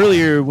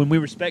earlier when we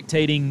were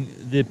spectating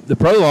the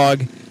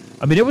prologue,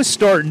 it was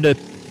starting to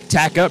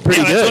tack up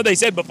pretty good. That's what they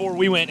said before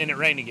we went, and it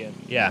rained again.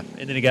 Yeah,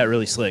 and then it got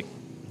really slick.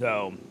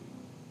 So,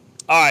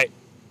 all right.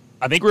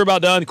 I think we're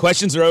about done. The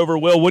questions are over.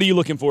 Will, what are you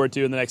looking forward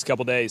to in the next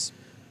couple days?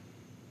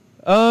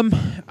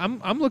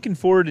 I'm looking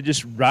forward to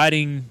just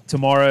riding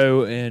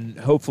tomorrow and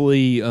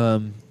hopefully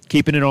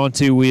keeping it on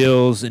two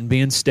wheels and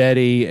being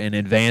steady and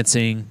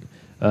advancing.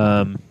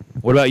 What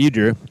about you,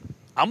 Drew?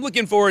 I'm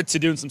looking forward to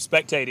doing some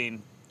spectating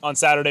on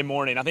Saturday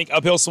morning. I think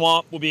Uphill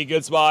Swamp will be a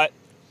good spot.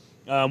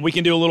 We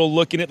can do a little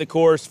looking at the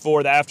course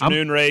for the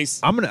afternoon race.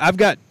 I've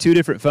got two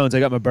different phones. I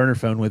got my burner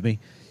phone with me,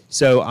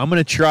 so I'm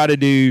gonna try to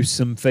do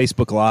some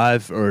Facebook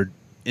Live or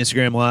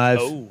Instagram Live.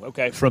 Oh,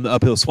 okay. From the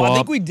Uphill Swamp. Well, I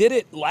think we did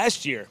it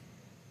last year.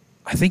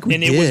 I think we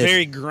did. And it was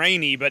very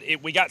grainy, but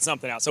we got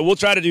something out. So we'll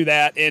try to do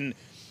that. And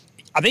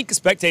I think the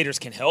spectators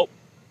can help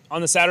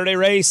on the Saturday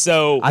race.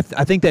 So I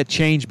think that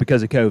changed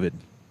because of COVID.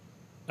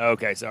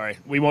 Okay, sorry.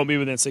 We won't be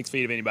within 6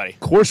 feet of anybody.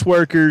 Course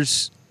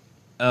workers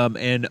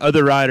and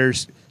other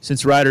riders,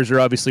 since riders are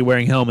obviously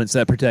wearing helmets,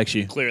 that protects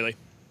you. Clearly.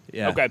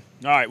 Yeah. Okay.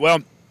 All right. Well,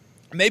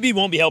 maybe it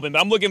won't be helping,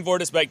 but I'm looking forward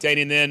to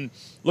spectating, then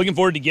looking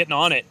forward to getting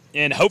on it.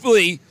 And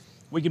hopefully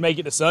we can make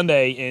it to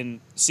Sunday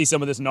and see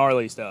some of this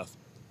gnarly stuff.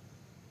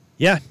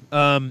 Yeah.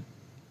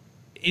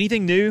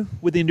 Anything new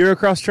with the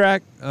Endurocross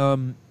track?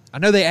 I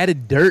know they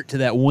added dirt to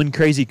that one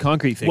crazy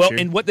concrete fixture. Well,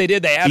 and what they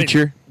did, they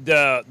added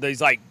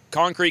these like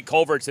concrete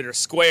culverts that are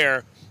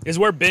square. Is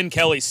where Ben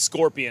Kelly's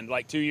Scorpion,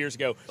 like 2 years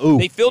ago. Ooh,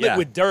 they filled it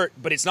with dirt,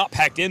 but it's not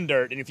packed in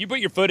dirt. And if you put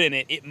your foot in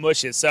it, it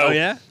mushes.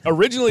 So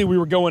originally we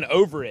were going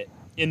over it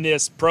in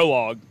this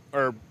prologue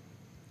or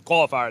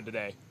qualifier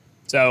today.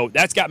 So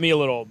that's got me a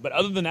little. But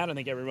other than that, I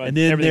think everybody. And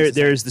then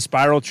there's the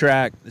spiral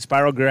track. The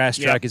spiral grass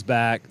track is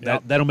back.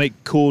 That'll make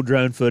cool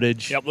drone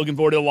footage. Yep, looking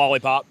forward to the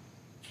lollipop.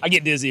 I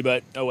get dizzy,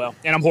 but oh well.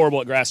 And I'm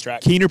horrible at grass track.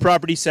 Keener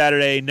property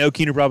Saturday, no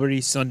Keener property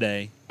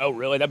Sunday. Oh,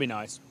 really? That'd be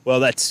nice. Well,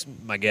 that's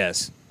my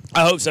guess.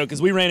 I hope so,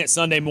 because we ran it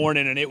Sunday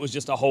morning, and it was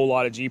just a whole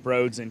lot of Jeep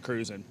roads and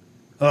cruising.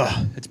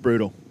 Ugh, it's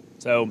brutal.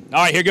 So, all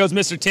right, here goes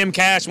Mr. Tim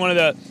Cash, one of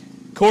the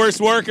course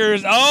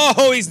workers.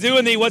 Oh, he's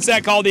doing what's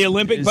that called, the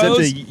Olympic pose?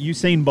 Is that the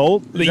Usain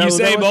Bolt? The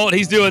Usain Bolt,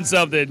 he's doing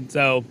something.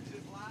 So,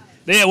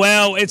 yeah,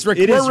 well, it is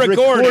we're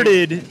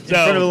recorded in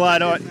front of a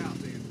light on.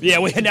 Yeah,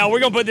 we're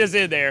going to put this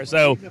in there.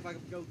 So,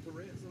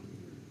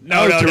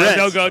 no,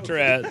 don't go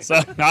Tourette's. So,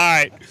 all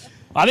right.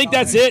 I think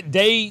that's it.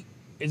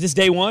 Is this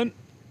day one?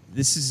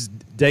 This is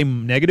day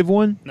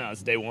 -1? No,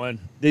 it's day one.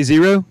 Day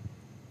 0?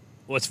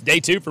 Well, it's day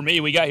 2 for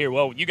me. We got here.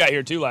 Well, you got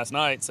here too last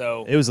night,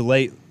 so it was a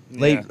late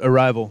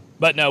arrival.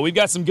 But no, we've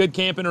got some good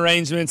camping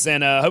arrangements,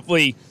 and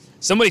hopefully,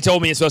 somebody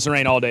told me it's supposed to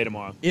rain all day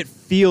tomorrow. It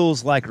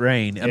feels like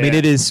rain. I mean,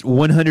 it is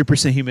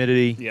 100%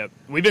 humidity. Yep.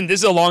 This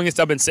is the longest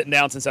I've been sitting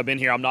down since I've been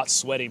here. I'm not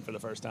sweating for the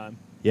first time.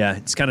 Yeah,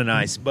 it's kind of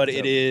nice, but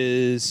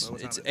it's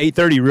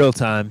 8:30 real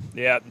time.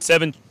 Yeah,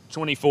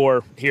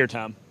 7:24 here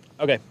time.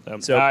 Okay.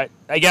 So, all right.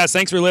 Hey, guys,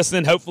 thanks for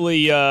listening. Hopefully,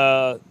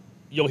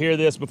 you'll hear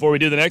this before we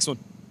do the next one.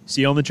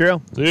 See you on the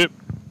trail. See you.